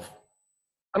of,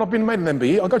 and I've been made an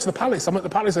MBE. I go to the Palace. I'm at the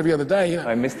Palace every other day.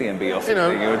 I missed the MBE office,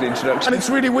 your introduction. And it's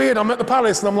really weird. I'm at the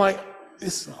Palace and I'm like,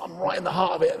 I'm right in the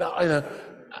heart of it.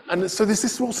 And so there's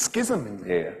this real schism in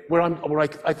me, where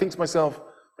I think to myself,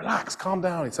 relax, calm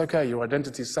down. It's okay. Your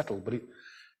identity is settled, but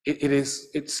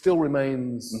it still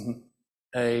remains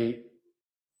a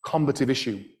combative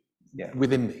issue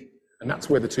within me. And that's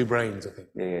where the 2 brains, I think.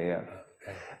 Yeah.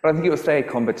 But I think it will stay a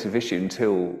combative issue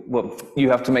until, you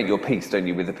have to make your peace, don't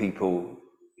you, with the people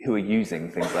who are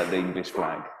using things like the English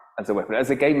flag as a weapon.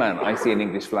 As a gay man, I see an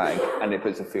English flag and it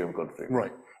puts a fear of God through.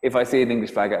 Right. If I see an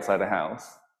English flag outside a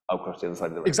house, I'll cross the other side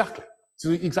of the road. Exactly.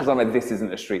 Because I'm like, this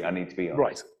isn't a street I need to be on.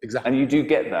 Right, exactly. And you do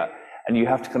get that. And you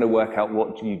have to kind of work out,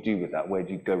 what do you do with that? Where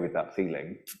do you go with that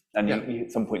feeling? And you,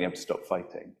 at some point you have to stop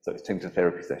fighting. So it's turned to a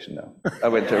therapy session now. I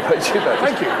went to approach you about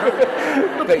Thank you.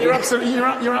 But you're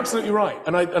absolutely right.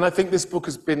 And I think this book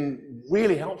has been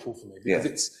really helpful for me,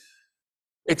 because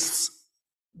it's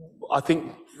I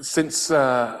think since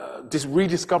just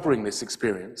rediscovering this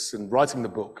experience and writing the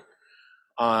book,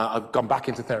 I've gone back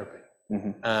into therapy.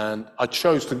 And I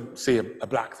chose to see a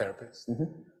black therapist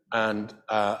and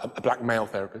a black male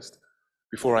therapist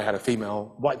before I had a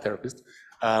female white therapist.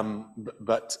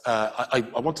 But I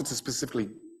wanted to specifically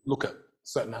look at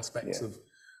certain aspects of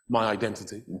my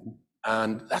identity,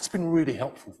 and that's been really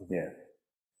helpful for me.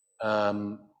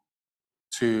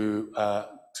 To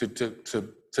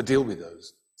deal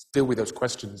with those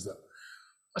questions that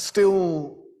are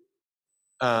still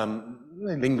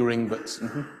lingering, but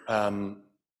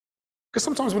because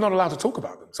sometimes we're not allowed to talk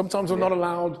about them. Sometimes we're not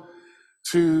allowed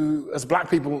to, as black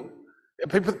people,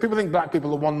 people think black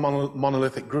people are one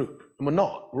monolithic group, and we're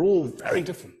not. We're all very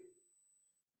different.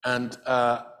 And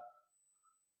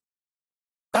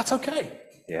that's okay.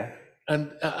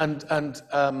 And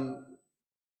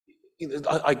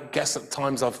I guess at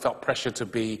times I've felt pressure to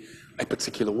be a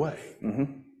particular way.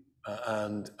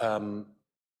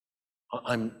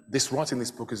 Writing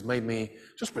this book has made me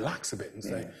just relax a bit and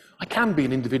say, I can be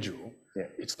an individual.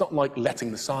 It's not like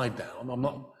letting the side down. I'm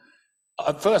not.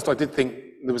 At first, I did think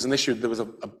there was an issue. There was a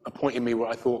point in me where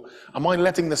I thought, am I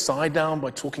letting the side down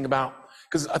by talking about?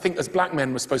 Because I think as black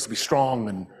men, we're supposed to be strong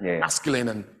and masculine,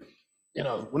 and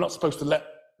we're not supposed to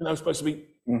supposed to be.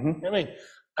 You know what I mean?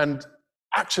 And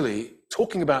actually,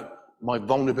 talking about my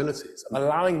vulnerabilities,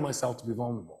 allowing myself to be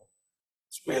vulnerable,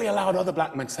 it's really allowed other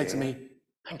black men to say to me,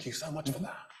 thank you so much for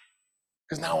that.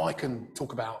 Because now I can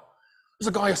talk about, there's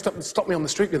a guy who stopped me on the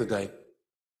street the other day,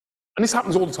 and this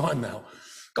happens all the time now.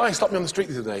 Guy who stopped me on the street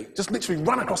the other day, just literally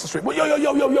ran across the street, well,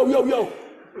 yo,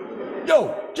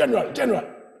 General.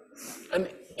 And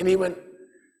he went,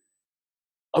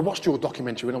 I watched your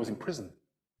documentary when I was in prison.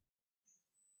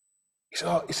 He said,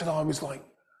 I was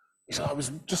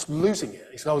just losing it.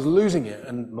 He said, I was losing it.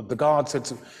 And the guard said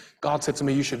to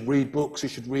me, you should read books, you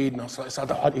should read. And I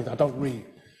said, I don't read.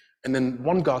 And then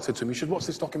one guard said to me, you should watch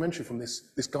this documentary from this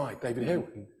guy, David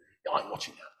Harewood. And, I'm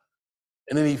watching that.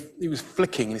 And then he was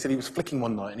flicking, and he said he was flicking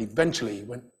one night, and eventually he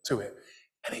went to it,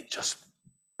 and it just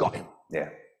got him.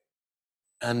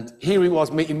 And here he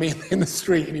was meeting me in the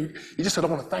street, and he just said, I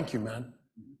want to thank you, man.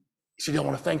 He said, I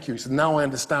want to thank you. He said, now I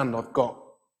understand I've got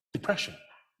depression.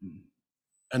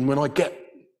 And when I get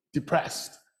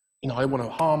depressed, I want to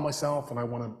harm myself, and I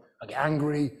get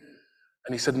angry.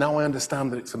 And he said, now I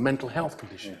understand that it's a mental health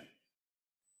condition.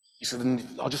 He said, and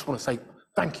I just want to say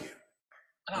thank you.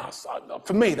 And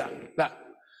for me,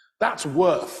 that's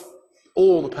worth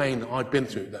all the pain that I've been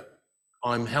through, that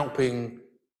I'm helping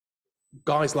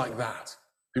guys like that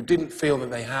who didn't feel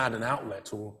that they had an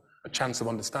outlet or a chance of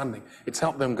understanding. It's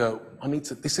helped them go,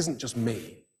 this isn't just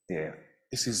me.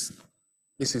 This is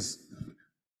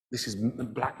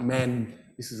black men.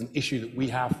 This is an issue that we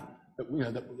have.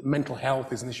 That mental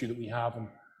health is an issue that we have, and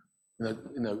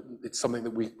it's something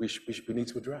that we need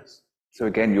to address. So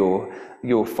again,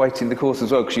 you're fighting the cause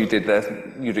as well, because you're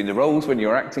doing the roles when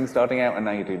you're acting, starting out, and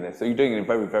now you're doing this. So you're doing a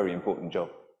very, very important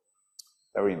job.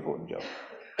 Very important job.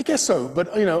 I guess so, but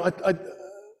I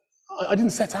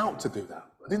didn't set out to do that.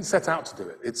 I didn't set out to do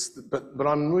it. But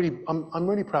I'm really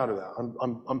proud of that.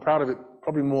 I'm proud of it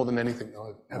probably more than anything that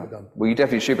I've ever done. Well, you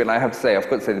definitely should be. And I've got to say at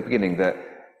the beginning that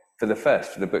for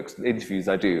the books interviews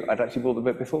I do, I'd actually bought the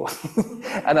book before,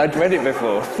 and I'd read it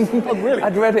before. Oh, really?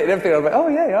 I'd read it and everything. I was like, oh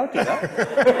yeah, I'll do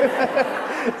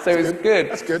that. So it's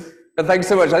good. That's good. But thanks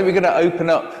so much. I think we're going to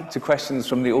open up to questions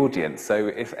from the audience. So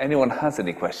if anyone has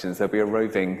any questions, there'll be a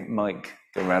roving mic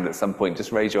going around at some point.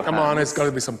 Just raise your hand. Come on, there's got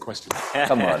to be some questions.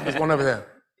 Come on. There's one over there.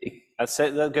 I'd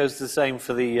say that goes the same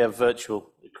for the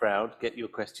virtual crowd. Get your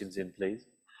questions in, please.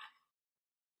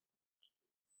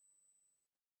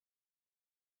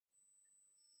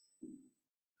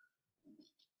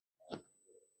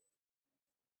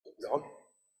 Is it on?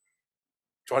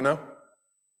 Try now.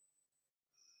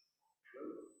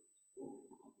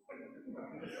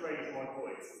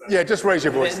 Yeah, just raise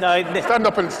your voice. No, stand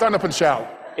up and shout.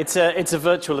 It's a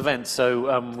virtual event,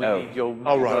 so we need your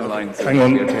online. Hang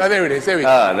on. Oh, there it is. There we go.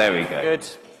 Ah, there we go. Good.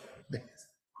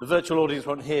 The virtual audience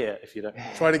won't hear if you don't.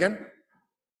 Try it again.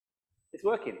 It's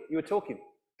working. You were talking.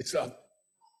 It's.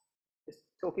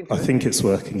 Talking. I think it's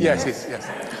working. Yes, yes.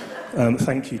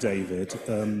 Thank you, David.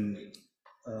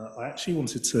 I actually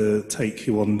wanted to take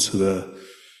you on to the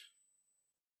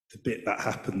bit that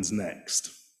happens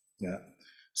next. Yeah.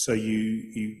 So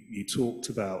you talked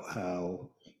about how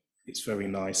it's very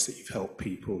nice that you've helped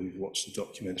people who've watched the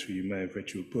documentary, you may have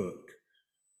read your book,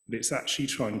 but it's actually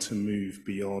trying to move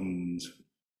beyond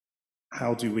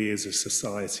how do we as a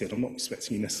society, and I'm not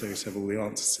expecting you necessarily to have all the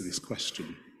answers to this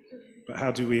question, but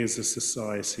how do we as a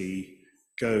society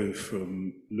go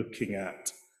from looking at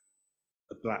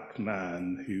a black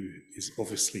man who is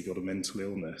obviously got a mental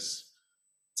illness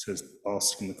to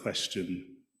asking the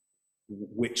question,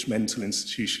 which mental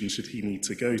institution should he need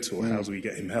to go to, or how do we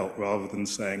get him help, rather than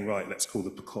saying, right, let's call the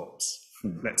cops,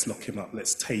 let's lock him up,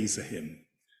 let's taser him.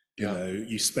 You know,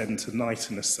 you spend a night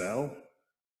in a cell,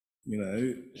 you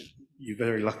know, you're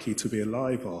very lucky to be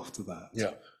alive after that.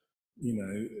 Yeah. You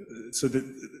know, so that,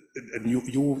 and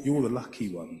you're the lucky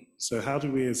one. So how do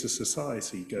we as a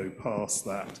society go past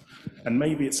that? And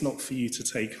maybe it's not for you to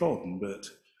take on, but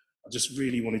I just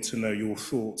really wanted to know your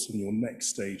thoughts on your next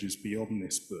stages beyond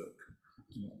this book.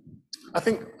 I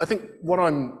think what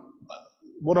I'm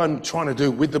trying to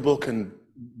do with the book, and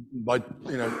by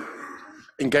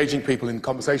engaging people in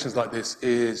conversations like this,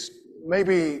 is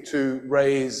maybe to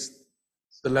raise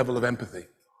the level of empathy,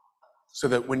 so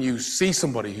that when you see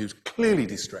somebody who's clearly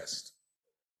distressed,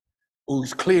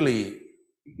 who's clearly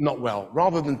not well,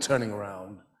 rather than turning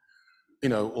around,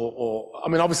 or I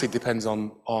mean, obviously it depends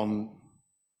on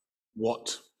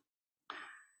what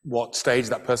stage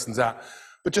that person's at.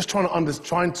 But just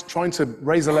trying to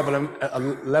raise a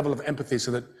level of empathy,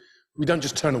 so that we don't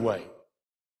just turn away.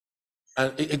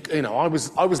 And I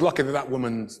was lucky that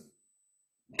woman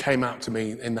came out to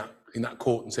me in that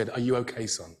court and said, "Are you okay,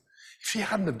 son?" If she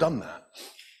hadn't have done that,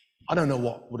 I don't know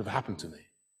what would have happened to me.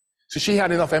 So she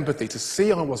had enough empathy to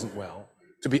see I wasn't well,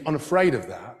 to be unafraid of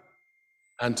that,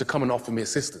 and to come and offer me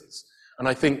assistance. And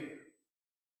I think,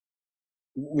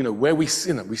 where we see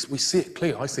it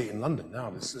clear. I see it in London now.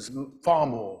 There's far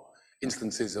more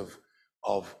instances of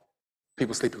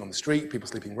people sleeping on the street, people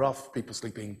sleeping rough, people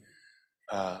sleeping,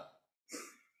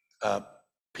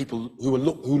 people who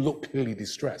look clearly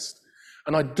distressed.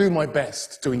 And I do my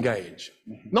best to engage.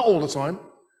 Not all the time.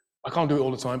 I can't do it all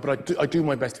the time, but I do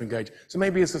my best to engage. So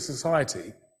maybe as a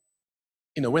society,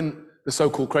 when the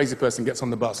so-called crazy person gets on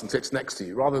the bus and sits next to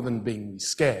you, rather than being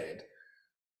scared,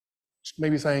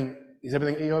 maybe saying,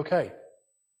 are you okay?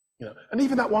 And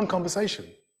even that one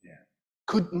conversation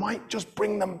might just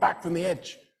bring them back from the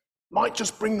edge, might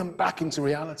just bring them back into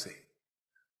reality.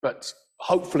 But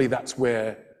hopefully that's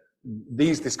where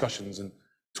these discussions and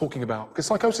talking about, because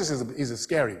psychosis is a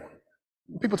scary one.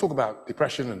 People talk about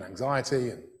depression and anxiety,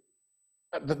 and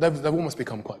they've almost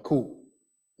become quite cool.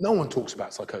 No one talks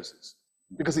about psychosis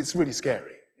because it's really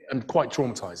scary and quite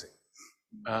traumatizing.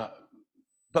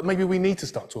 But maybe we need to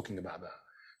start talking about that,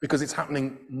 because it's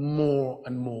happening more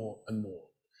and more and more.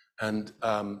 And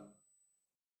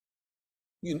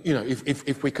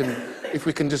if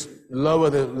we can just lower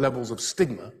the levels of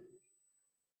stigma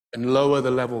and lower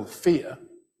the level of fear,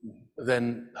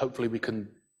 then hopefully we can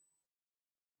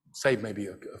save maybe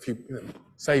a few,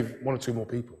 save one or two more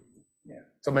people. Yeah.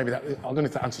 So maybe that, I don't know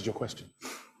if that answers your question.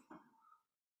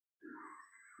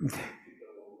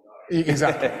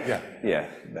 Exactly. Yeah. Yeah.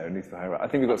 No, it needs to higher up. I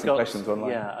think we've got some questions online.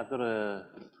 Yeah, I've got a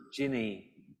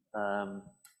Ginny.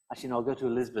 Actually, no, I'll go to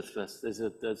Elizabeth first. There's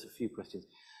a few questions.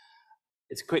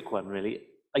 It's a quick one, really.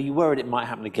 Are you worried it might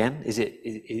happen again?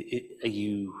 Are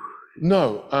you?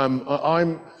 No,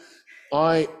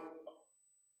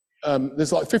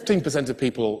 there's like 15% of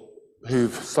people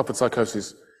who've suffered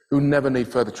psychosis who never need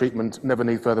further treatment, never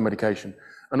need further medication.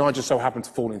 And I just so happen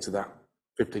to fall into that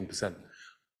 15%.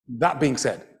 That being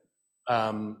said,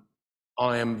 I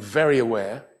am very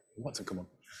aware. What's it? Come on.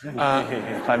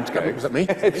 Time to go. Was that me?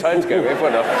 Time to go.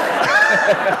 Everyone off.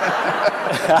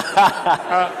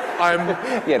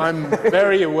 I'm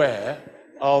very aware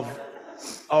of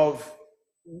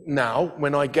now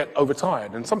when I get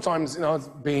overtired, and sometimes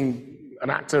being an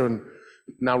actor and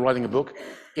now writing a book,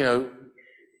 the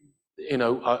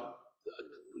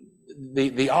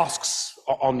asks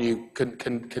on you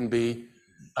can be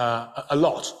a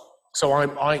lot. So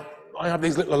I have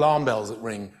these little alarm bells that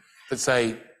ring that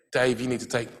say, Dave, you need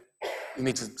to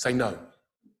say no.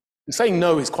 And saying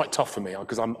no is quite tough for me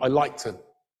because I like to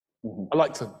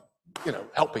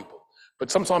help people.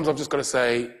 But sometimes I've just got to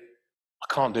say, I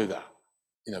can't do that,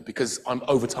 because I'm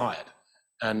overtired.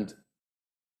 And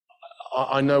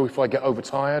I know if I get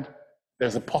overtired,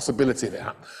 there's a possibility of it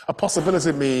happening. A possibility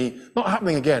of me not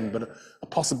happening again, but a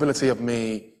possibility of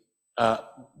me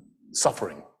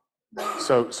suffering.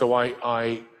 So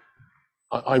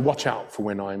I watch out for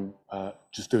when I'm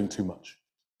just doing too much.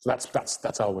 So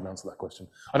that's how I would answer that question.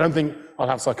 I don't think I'll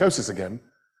have psychosis again,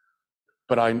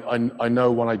 but I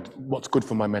know what's good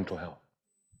for my mental health.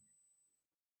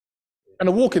 And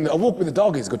a walk with the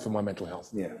dog is good for my mental health.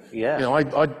 Yeah. Yeah. You know,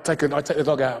 I take the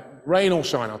dog out, rain or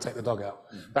shine, I'll take the dog out.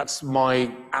 That's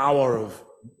my hour of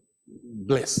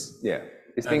bliss. Yeah.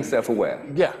 It's being self-aware.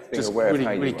 Yeah, Being just aware really, of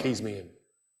how you really are. keys me in.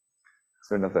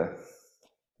 So another.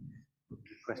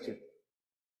 Question.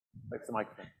 Wait for the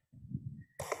microphone.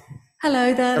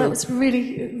 Hello there, that was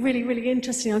really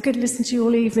interesting. I could listen to you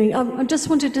all evening. I just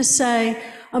wanted to say,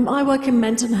 I work in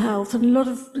mental health, and a lot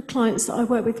of the clients that I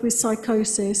work with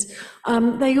psychosis,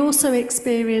 they also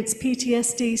experience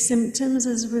PTSD symptoms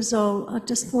as a result. I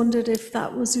just wondered if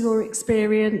that was your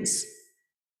experience.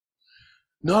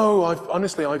 No, I've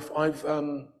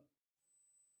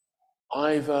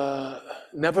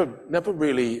never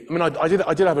really. I mean, I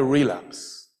did have a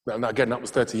relapse. And again, that was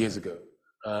 30 years ago,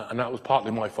 and that was partly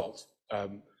my fault.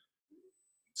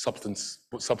 Substance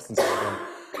abuse.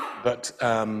 But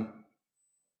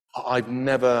I've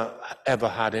never ever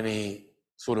had any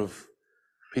sort of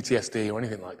PTSD or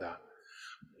anything like that.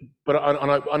 But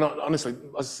honestly,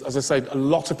 as I say, a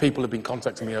lot of people have been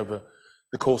contacting me over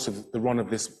the course of the run of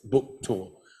this book tour.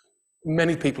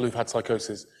 Many people who've had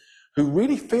psychosis, who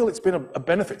really feel it's been a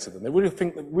benefit to them. They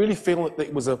really feel that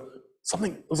it was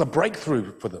a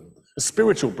breakthrough for them, a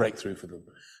spiritual breakthrough for them.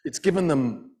 It's given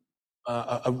them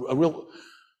a real.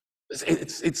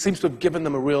 It seems to have given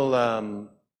them a real.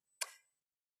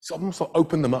 It's almost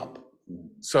opened them up.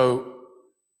 So,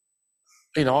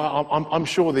 you know, I'm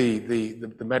sure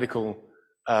the medical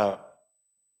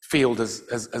field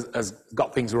has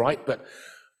got things right, but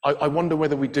I wonder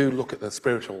whether we do look at the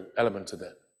spiritual element of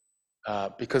it,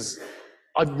 because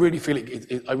I really feel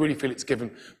it's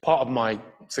given part of my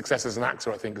success as an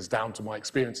actor. I think is down to my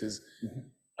experiences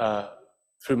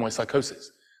through my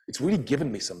psychosis. It's really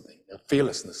given me something, a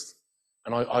fearlessness,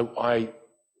 and I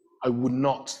would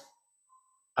not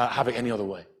have it any other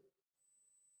way.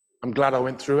 I'm glad I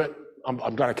went through it.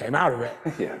 I'm glad I came out of it,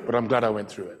 Yeah. but I'm glad I went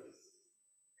through it.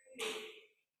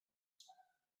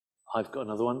 I've got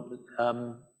another one,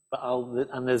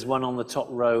 and there's one on the top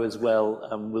row as well.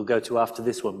 We'll go to after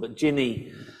this one. But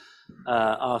Ginny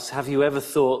asks, have you ever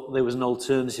thought there was an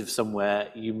alternative somewhere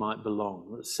you might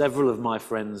belong? Several of my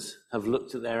friends have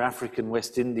looked at their African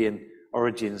West Indian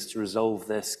origins to resolve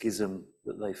their schism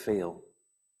that they feel.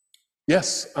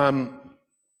 Yes,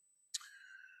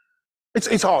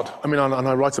 it's hard. I mean, and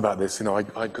I write about this, you know,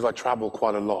 because I travel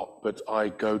quite a lot. But I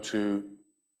go to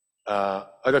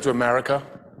America,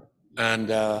 and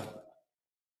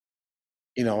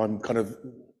you know, I'm kind of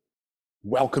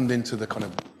welcomed into the kind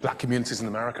of black communities in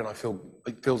America, and I feel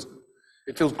it feels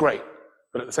great.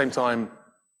 But at the same time,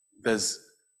 there's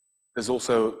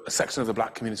also a section of the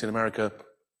black community in America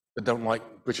that don't like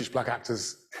British black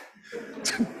actors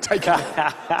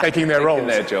taking their roles,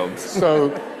 their jobs.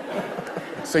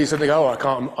 So you suddenly go,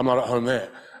 oh, I'm not at home there.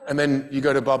 And then you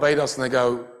go to Barbados and they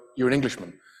go, you're an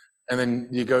Englishman. And then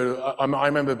you go to, I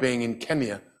remember being in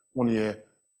Kenya one year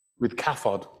with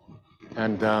CAFOD,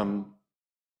 and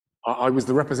I was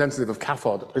the representative of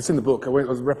CAFOD. It's in the book. I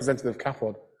was the representative of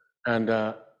CAFOD, and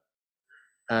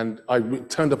I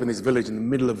turned up in this village in the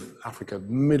middle of Africa,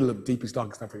 middle of deepest,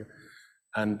 darkest Africa,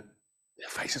 and their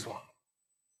faces were on.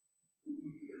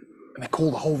 And they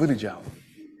called the whole village out.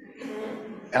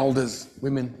 Elders,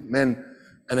 women, men.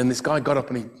 And then this guy got up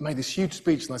and he made this huge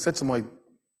speech, and I said to my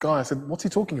guy, I said, what's he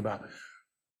talking about?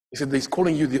 He said, he's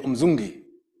calling you the Mzungu,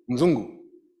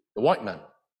 the white man.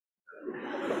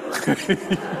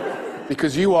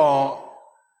 Because you are,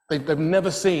 they've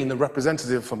never seen the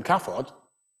representative from CAFOD,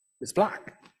 it's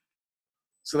black.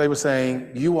 So they were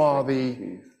saying, you are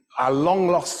our long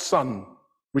lost son,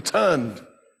 returned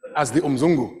as the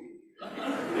Mzungu,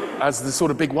 as the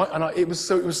sort of big white, and it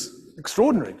was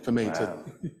extraordinary for me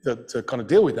to kind of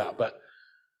deal with that. But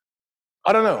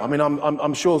I don't know. I mean,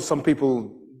 I'm sure some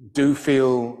people do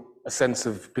feel a sense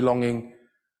of belonging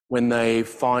when they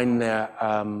find their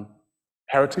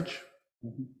heritage.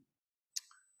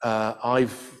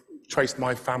 I've traced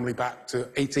my family back to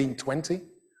 1820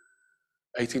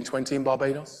 in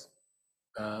Barbados,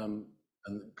 and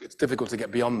it's difficult to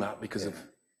get beyond that because of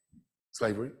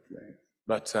slavery.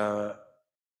 But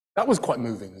that was quite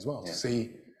moving as well,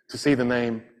 to see the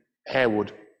name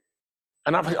Harewood.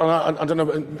 And I don't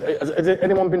know, has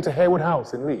anyone been to Harewood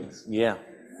House in Leeds? Yeah.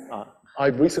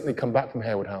 I've recently come back from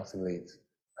Harewood House in Leeds,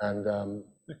 and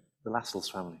The Lascelles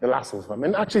family. the Lascelles family.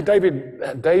 And actually,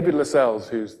 David Lascelles,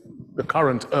 who's the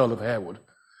current Earl of Harewood,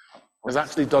 has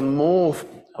actually done more.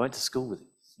 I went to school with him.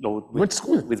 Went to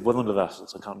school with him? With one of the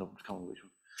Lascelles. I can't remember which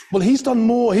one. Well, he's done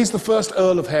more. He's the first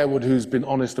Earl of Harewood who's been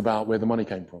honest about where the money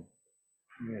came from.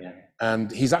 Yeah.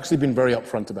 And he's actually been very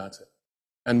upfront about it.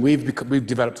 And we've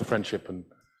developed a friendship and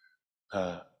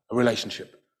a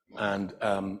relationship. And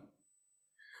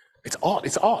it's odd.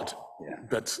 Yeah.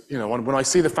 But when I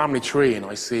see the family tree and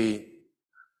I see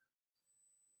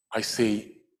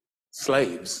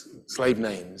slave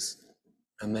names,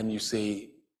 and then you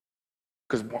see,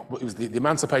 because it was the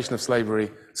emancipation of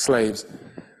slaves,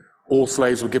 all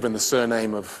slaves were given the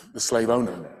surname of the slave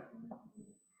owner.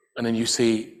 And then you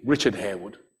see Richard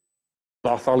Harewood,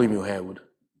 Bartholomew Harewood,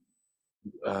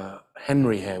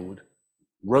 Henry Harewood,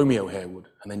 Romeo Harewood,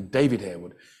 and then David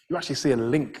Harewood. You actually see a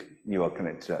link. You are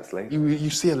connected to that slave. You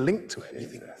see a link to it. And you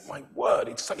think, my word,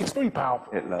 it's very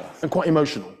powerful. It lasts. And quite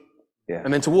emotional. Yeah.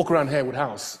 And then to walk around Harewood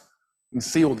House and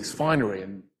see all this finery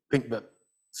and think that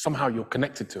somehow you're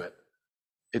connected to it,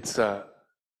 it's a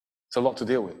lot to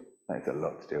deal with. It's a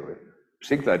lot to deal with.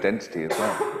 Particular identity as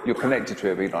well. You're connected to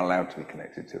it, but you're not allowed to be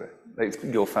connected to it. It's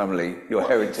your family, your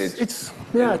heritage. It's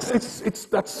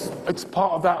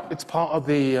part of that. It's part of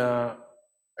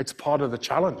the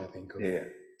challenge, I think, of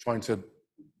trying to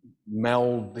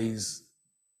meld these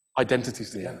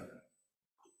identities together.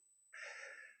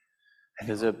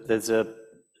 There's a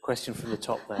question from the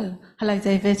top there. Hello,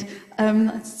 David.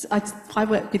 I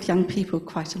work with young people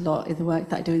quite a lot in the work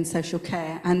that I do in social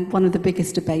care, and one of the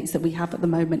biggest debates that we have at the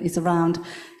moment is around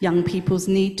young people's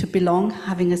need to belong,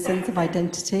 having a sense of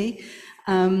identity.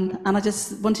 And I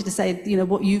just wanted to say,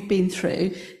 what you've been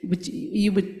through,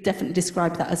 you would definitely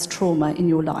describe that as trauma in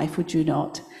your life, would you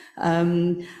not?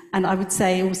 And I would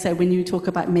say also, when you talk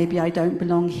about maybe I don't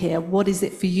belong here, what is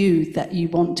it for you that you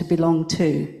want to belong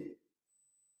to?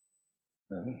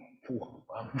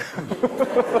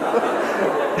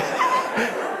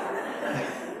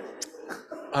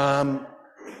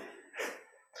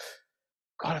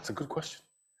 God, that's a good question.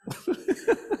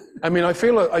 I mean, I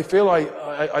feel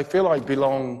I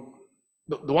belong.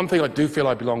 The one thing I do feel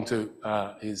I belong to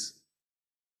is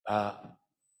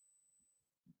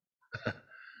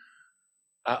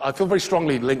I feel very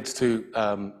strongly linked to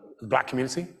the Black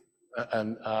community,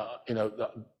 and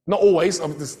not always.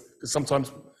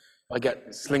 Sometimes I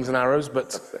get slings and arrows,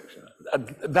 but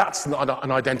that's an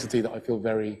identity that I feel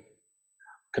very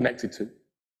connected to.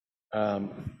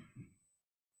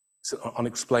 It's an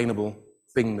unexplainable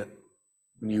thing that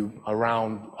when you are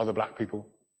around other Black people,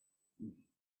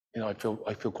 I feel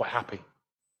quite happy.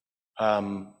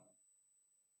 But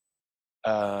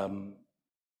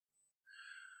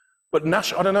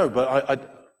I don't know. But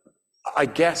I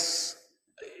guess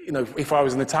if I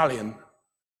was an Italian,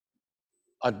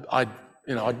 I'd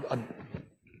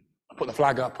put the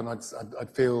flag up and I'd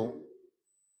feel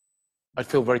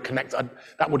very connected.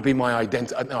 That would be my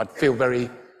identity. I'd feel very.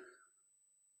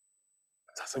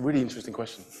 That's a really interesting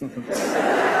question.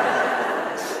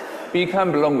 But you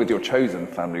can belong with your chosen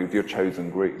family, with your chosen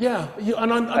group. Yeah,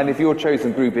 and if your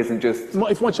chosen group isn't just...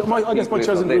 I guess my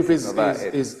chosen group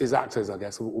is actors, I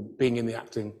guess, or being in the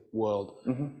acting world.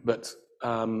 Mm-hmm. But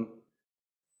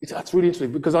that's really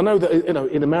interesting, because I know that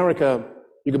in America,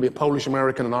 you can be a Polish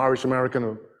American, an Irish American,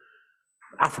 an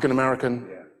African American,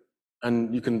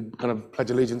 and you can kind of pledge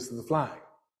allegiance to the flag.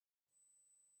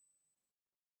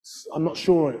 I'm not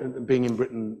sure, being in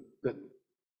Britain, that,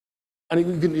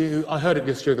 and I heard it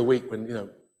just the other week when you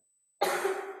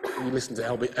listen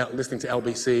to listening to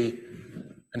LBC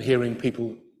and hearing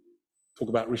people talk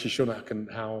about Rishi Sunak and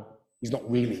how he's not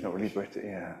really British,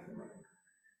 yeah.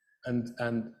 And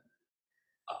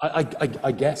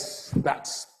I guess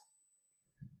that's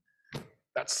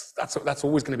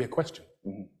always going to be a question.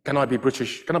 Mm-hmm. Can I be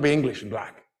British? Can I be English and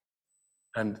Black?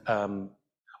 And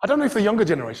I don't know if the younger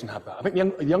generation have that. I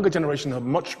think the younger generation are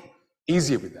much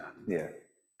easier with that. Yeah.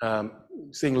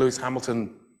 Seeing Lewis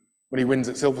Hamilton when he wins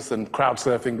at Silverstone, crowd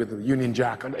surfing with the Union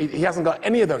Jack, and he hasn't got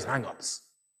any of those hang-ups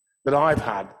that I've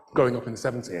had growing up in the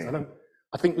 70s. Yeah.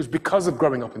 I think it was because of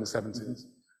growing up in the 70s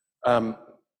and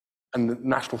the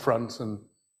National Front and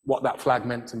what that flag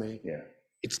meant to me. Yeah.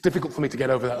 It's difficult for me to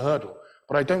get over that hurdle.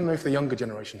 But I don't know if the younger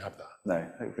generation have that. No,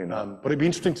 hopefully not. But it'd be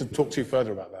interesting to talk to you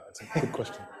further about that. It's a good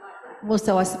question.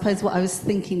 Also, I suppose what I was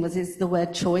thinking is the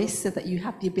word choice, so that you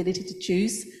have the ability to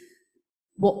choose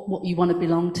what you want to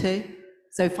belong to.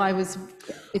 So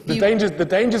the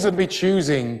dangers of me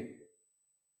choosing,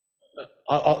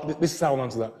 this is how I'll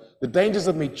answer that. The dangers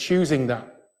of me choosing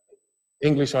that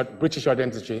British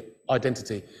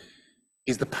identity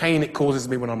is the pain it causes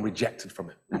me when I'm rejected from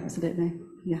it. Absolutely,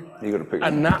 yeah. You got to pick.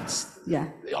 And that's,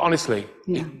 honestly,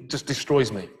 it just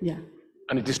destroys me. Yeah.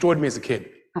 And it destroyed me as a kid.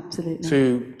 Absolutely.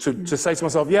 To say to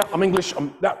myself, yeah, I'm English,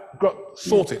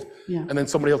 sorted. Yeah. And then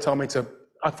somebody will tell me to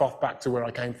F off back to where I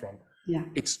came from. Yeah.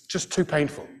 It's just too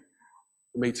painful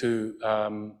for me to.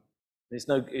 It's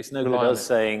no good us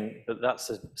saying that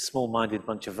that's a small-minded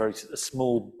bunch of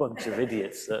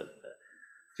idiots that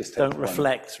Just don't one.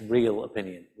 reflect real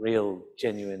opinion, real,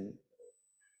 genuine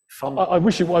fun. I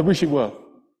wish it were. I wish it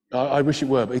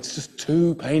were, but it's just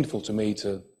too painful to me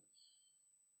to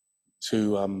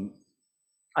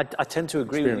I tend to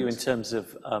agree with you in experience. terms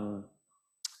of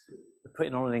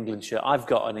putting on an England shirt. I've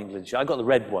got an England shirt. I got the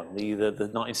red one, the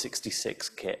 1966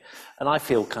 kit, and I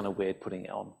feel kind of weird putting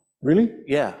it on. Really?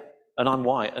 Yeah, and I'm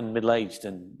white and middle-aged,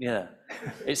 and yeah,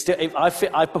 it's still. I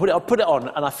put it on,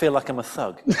 and I feel like I'm a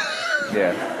thug.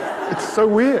 Yeah, It's so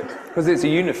weird. because it's a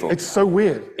uniform. It's so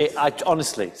weird.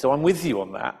 Honestly, so I'm with you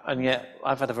on that, and yet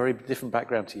I've had a very different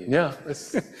background to you. Yeah,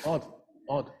 it's odd.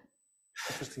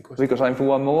 Interesting question. We've got time for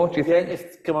one more, do you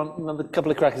think? Come on, another couple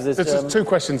of crackers. There's just 2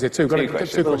 questions here. Two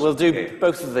questions. We'll do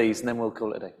both of these, and then we'll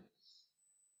call it a day.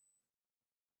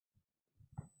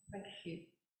 Thank you.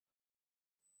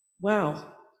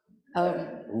 Wow.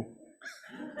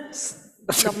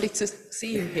 It's lovely to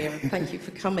see you here. Thank you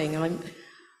for coming.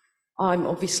 I'm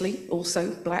obviously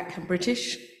also black and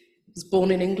British. Was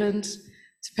born in England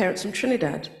to parents from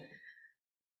Trinidad.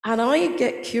 And I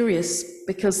get curious,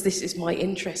 because this is my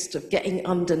interest of getting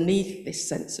underneath this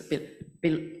sense of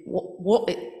we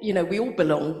all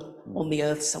belong on the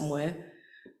earth somewhere.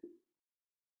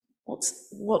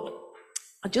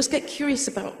 I just get curious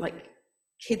about, like,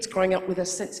 kids growing up with a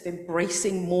sense of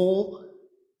embracing more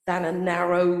than a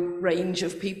narrow range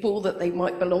of people that they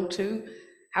might belong to.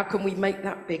 How can we make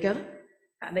that bigger?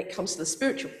 And it comes to the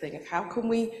spiritual thing of how can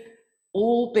we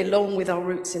all belong with our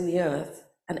roots in the earth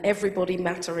and everybody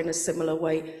matter in a similar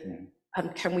way?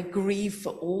 And can we grieve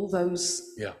for all those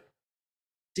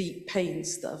deep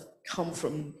pains that have come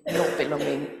from not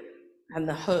belonging and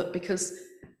the hurt? Because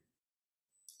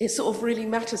it sort of really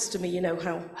matters to me,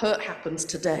 how hurt happens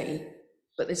today,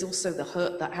 but there's also the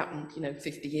hurt that happened,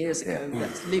 50 years ago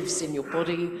that lives in your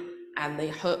body, and the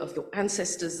hurt of your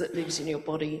ancestors that lives in your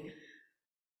body.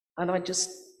 And I just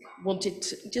wanted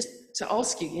to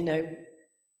ask you,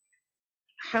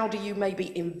 how do you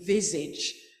maybe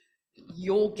envisage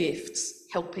your gifts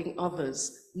helping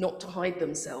others not to hide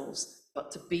themselves,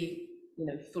 but to be,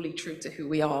 fully true to who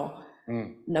we are,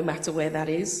 no matter where that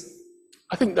is?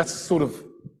 I think that's sort of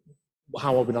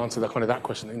how I would answer that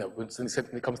question. When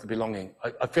it comes to belonging,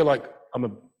 I feel like I'm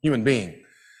a human being,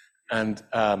 and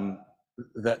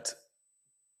that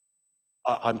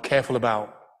I'm careful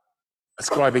about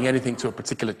ascribing anything to a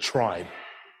particular tribe.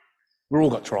 We've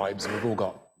all got tribes, and we've all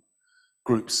got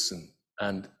groups,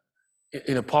 and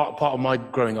part of my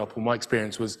growing up, or my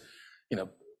experience was,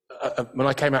 when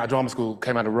I came out of drama school,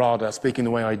 came out of RADA, speaking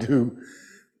the way I do,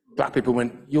 black people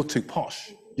went, "You're too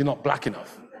posh. You're not black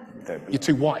enough. You're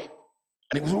too white."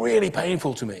 And it was really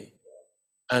painful to me.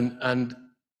 And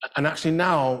actually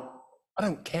now, I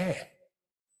don't care.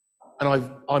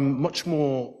 And I'm much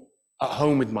more at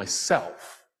home with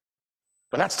myself.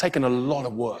 But that's taken a lot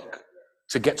of work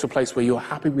to get to a place where you're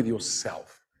happy with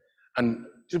yourself. And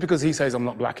just because he says I'm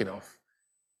not black enough,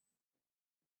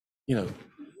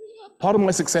 part of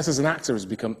my success as an actor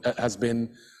has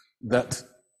been that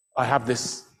I have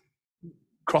this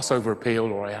crossover appeal,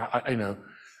 or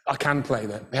I can play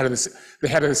the head of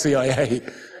the CIA,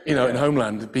 in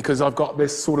Homeland, because I've got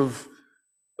this sort of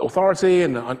authority,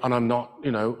 and I'm not,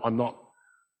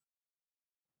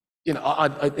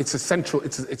 it's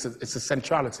a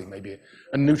centrality, maybe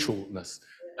a neutralness,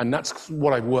 and that's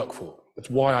what I work for. That's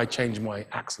why I changed my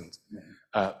accent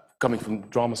coming from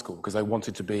drama school, because I didn't want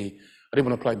to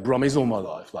play Brummies all my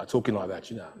life, like talking like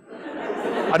that,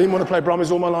 I didn't want to play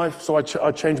Brummies all my life, so I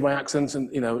changed my accent,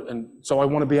 and so I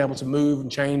want to be able to move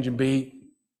and change and be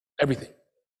everything.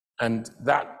 And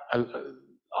that,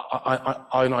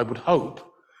 I would hope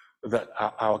that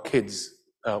our kids,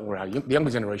 or the younger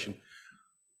generation,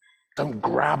 don't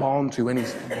grab on to any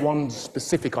one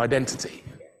specific identity.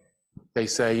 They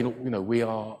say, we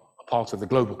are a part of the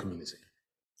global community.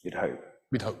 You'd hope.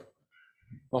 We'd hope.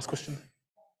 Last question.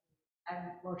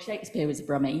 Well, Shakespeare was a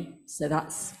Brummie, so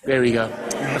that's... There you go.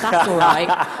 That's all right.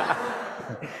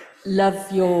 Love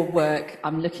your work.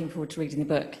 I'm looking forward to reading the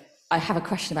book. I have a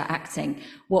question about acting.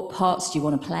 What parts do you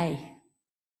want to play?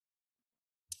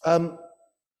 Wouldn't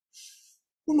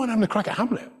mind having a crack at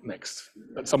Hamlet next,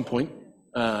 at some point.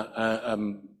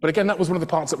 But again, that was one of the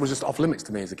parts that was just off limits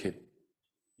to me as a kid.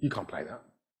 You can't play that.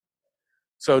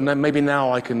 So maybe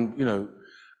now I can,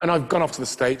 and I've gone off to the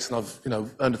States, and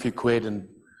I've, earned a few quid, and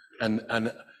I'm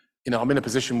in a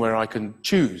position where I can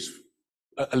choose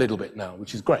a little bit now,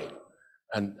 which is great.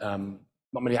 And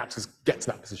not many actors get to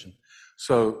that position.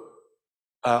 So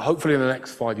hopefully in the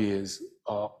next 5 years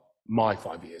are my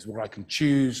 5 years, where I can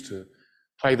choose to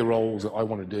play the roles that I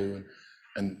want to do,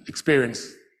 and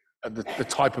experience the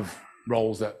type of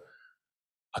roles that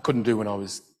I couldn't do when I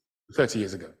was 30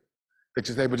 years ago.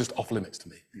 They were just off limits to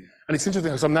me. And it's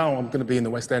interesting, because now I'm going to be in the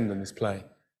West End in this play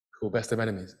called Best of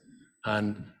Enemies.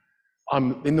 And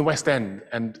I'm in the West End,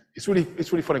 and it's really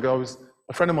funny, because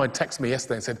a friend of mine texted me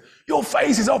yesterday and said, "Your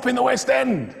face is up in the West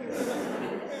End."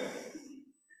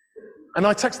 And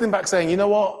I texted him back saying, you know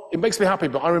what, it makes me happy,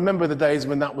 but I remember the days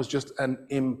when that was just an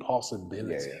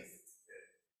impossibility.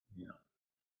 Yeah.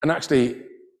 And actually,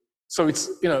 so it's,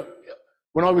 you know,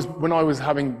 when I was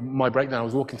having my breakdown, I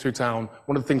was walking through town.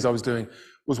 One of the things I was doing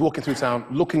was walking through town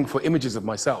looking for images of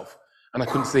myself, and I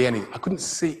couldn't see any. I couldn't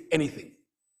see anything.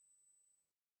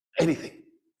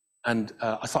 And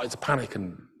I started to panic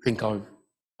and think I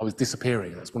was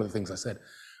disappearing. That's one of the things I said.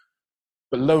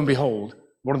 But lo and behold,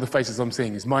 one of the faces I'm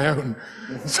seeing is my own.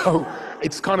 So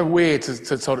it's kind of weird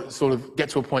to sort of get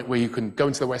to a point where you can go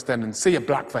into the West End and see a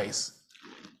black face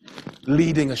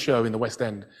leading a show in the West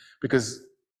End, because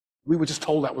we were just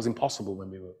told that was impossible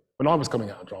when I was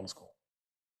coming out of drama school.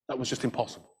 That was just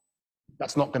impossible.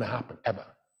 That's not going to happen, ever.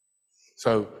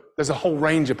 So there's a whole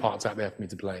range of parts out there for me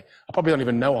to play. I probably don't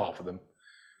even know half of them,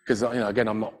 because, you know,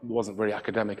 again, wasn't very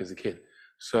academic as a kid.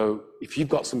 So if you've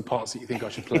got some parts that you think I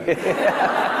should play,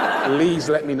 please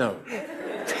let me know.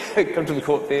 Come to the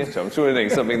Court Theatre. I'm sure they're doing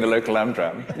something in the local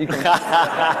Amdram.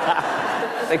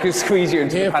 They could squeeze you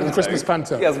into the panto. The Christmas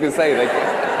panto. Yeah, I was going to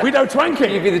say. We know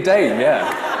Twanky. You'd be the Dane,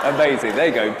 yeah. Amazing. There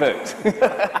you go, booked.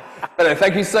 But no,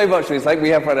 thank you so much for this. We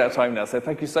have run out of time now, so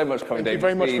thank you so much for coming, David.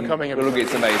 Thank you very much for coming, everyone.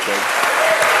 It's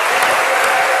amazing.